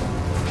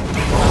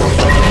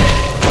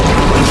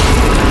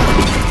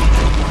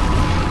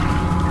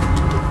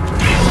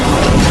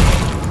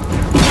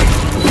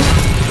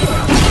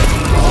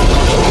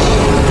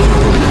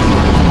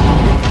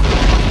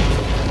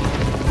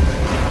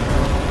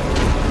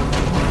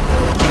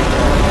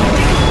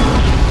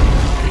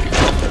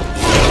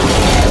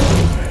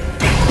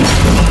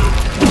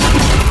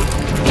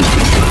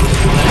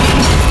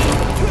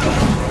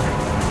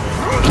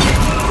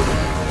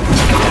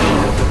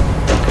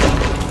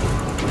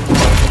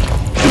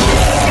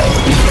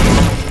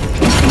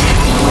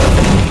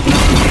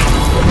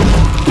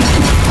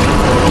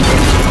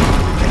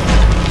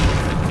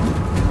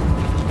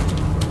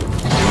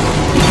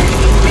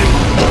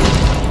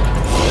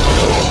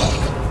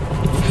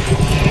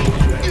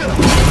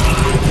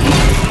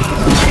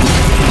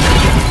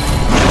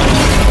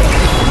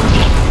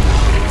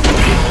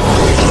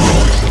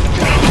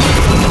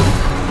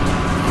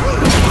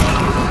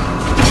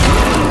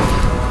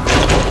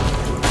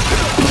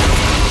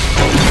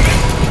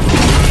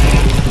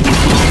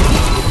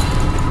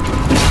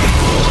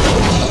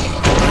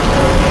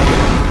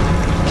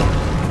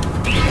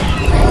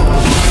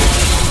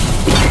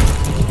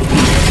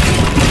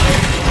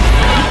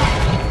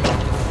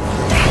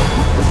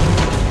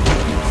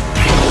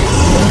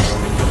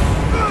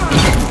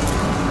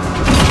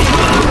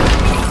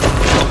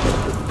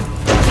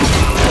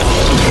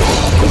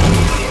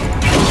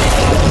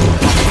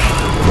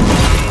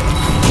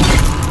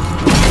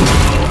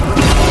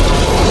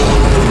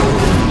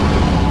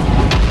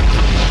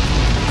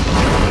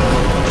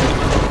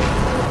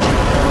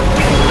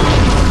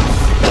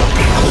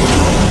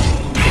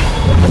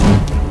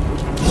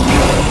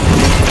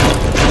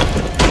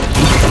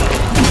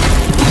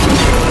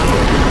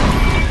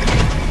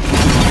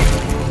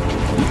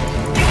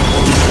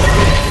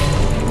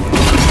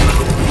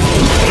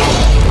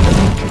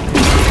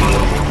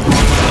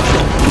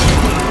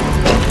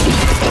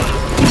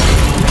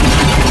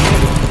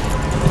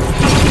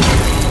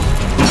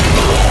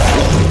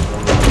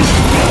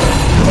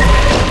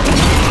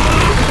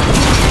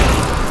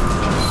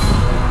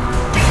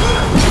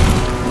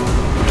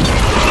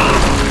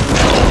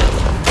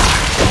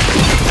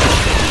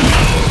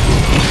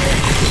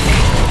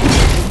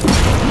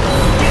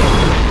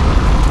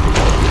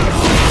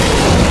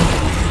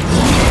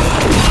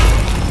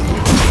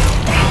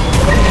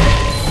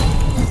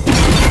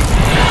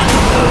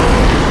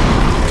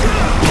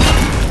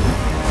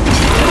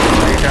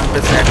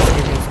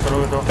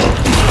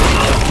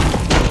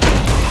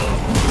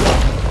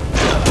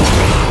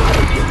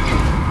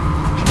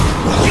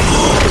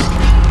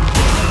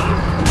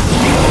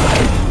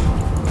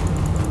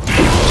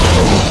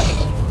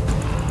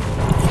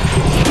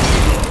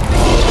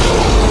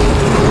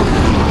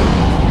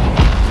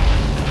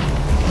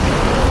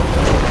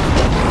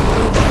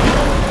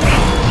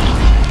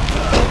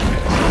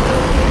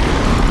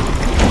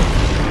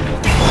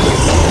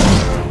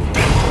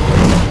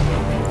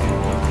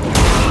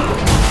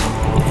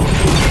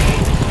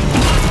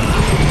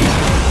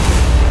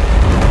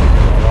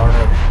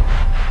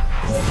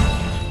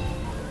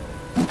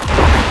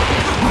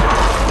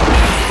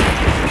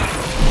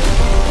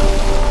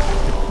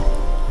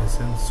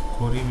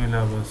 खोरी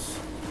मिला बस।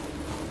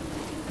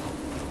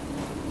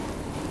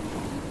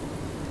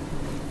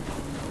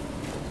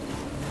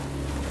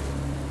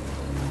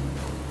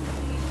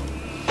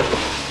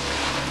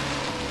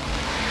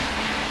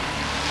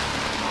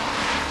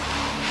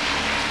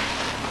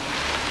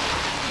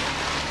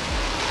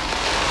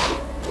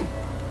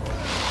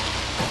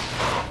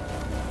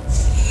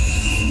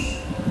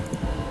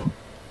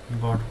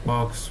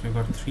 We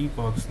got 3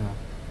 perks now.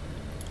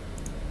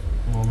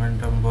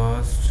 Momentum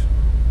burst.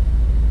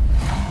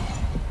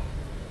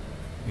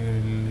 You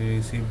will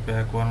receive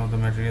back one of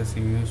the materials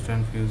you used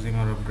when fusing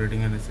or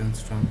upgrading an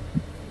essence stone.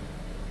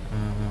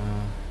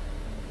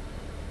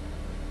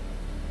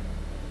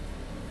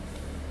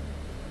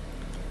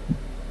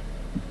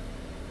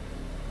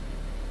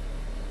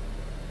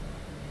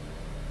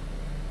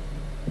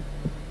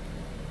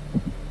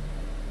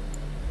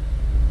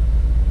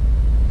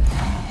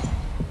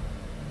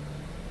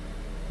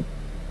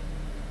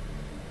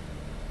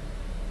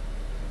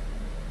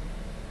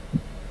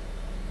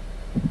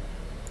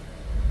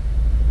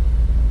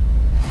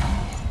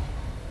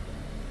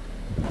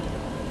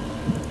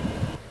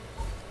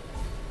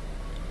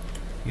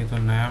 ये तो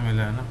नया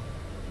मिला है ना।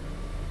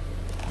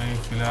 मैं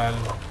फ़िलहाल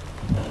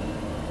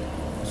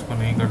इसको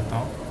नहीं करता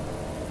हूँ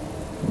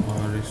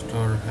और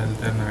रिस्टोर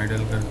हेल्थ एंड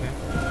आइडल करके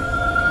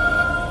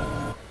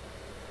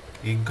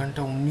 1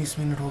 घंटा 19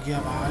 मिनट हो गया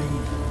भाई।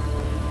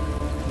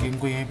 गेम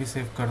को यहीं पे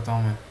सेव करता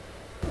हूँ मैं,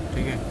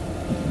 ठीक है।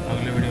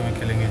 अगले वीडियो में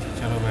खेलेंगे।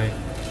 चलो भाई,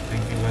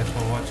 thank you guys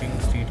for watching,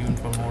 stay tuned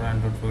for more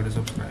and don't forget to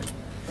subscribe.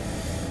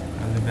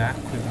 I'll be back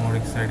with more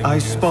exciting I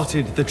videos.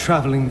 spotted the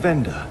traveling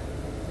vendor.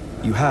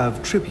 You have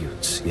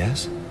tributes,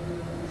 yes?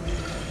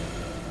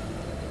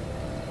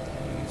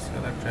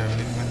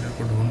 Travelling vendor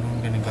को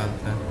ढूंढ के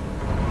निकालता है।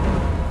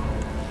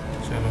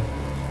 चलो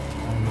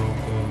हम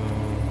लोग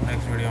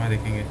next video में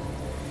देखेंगे,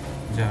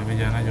 जहाँ भी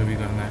जाना जो भी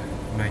करना है।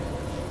 बाय।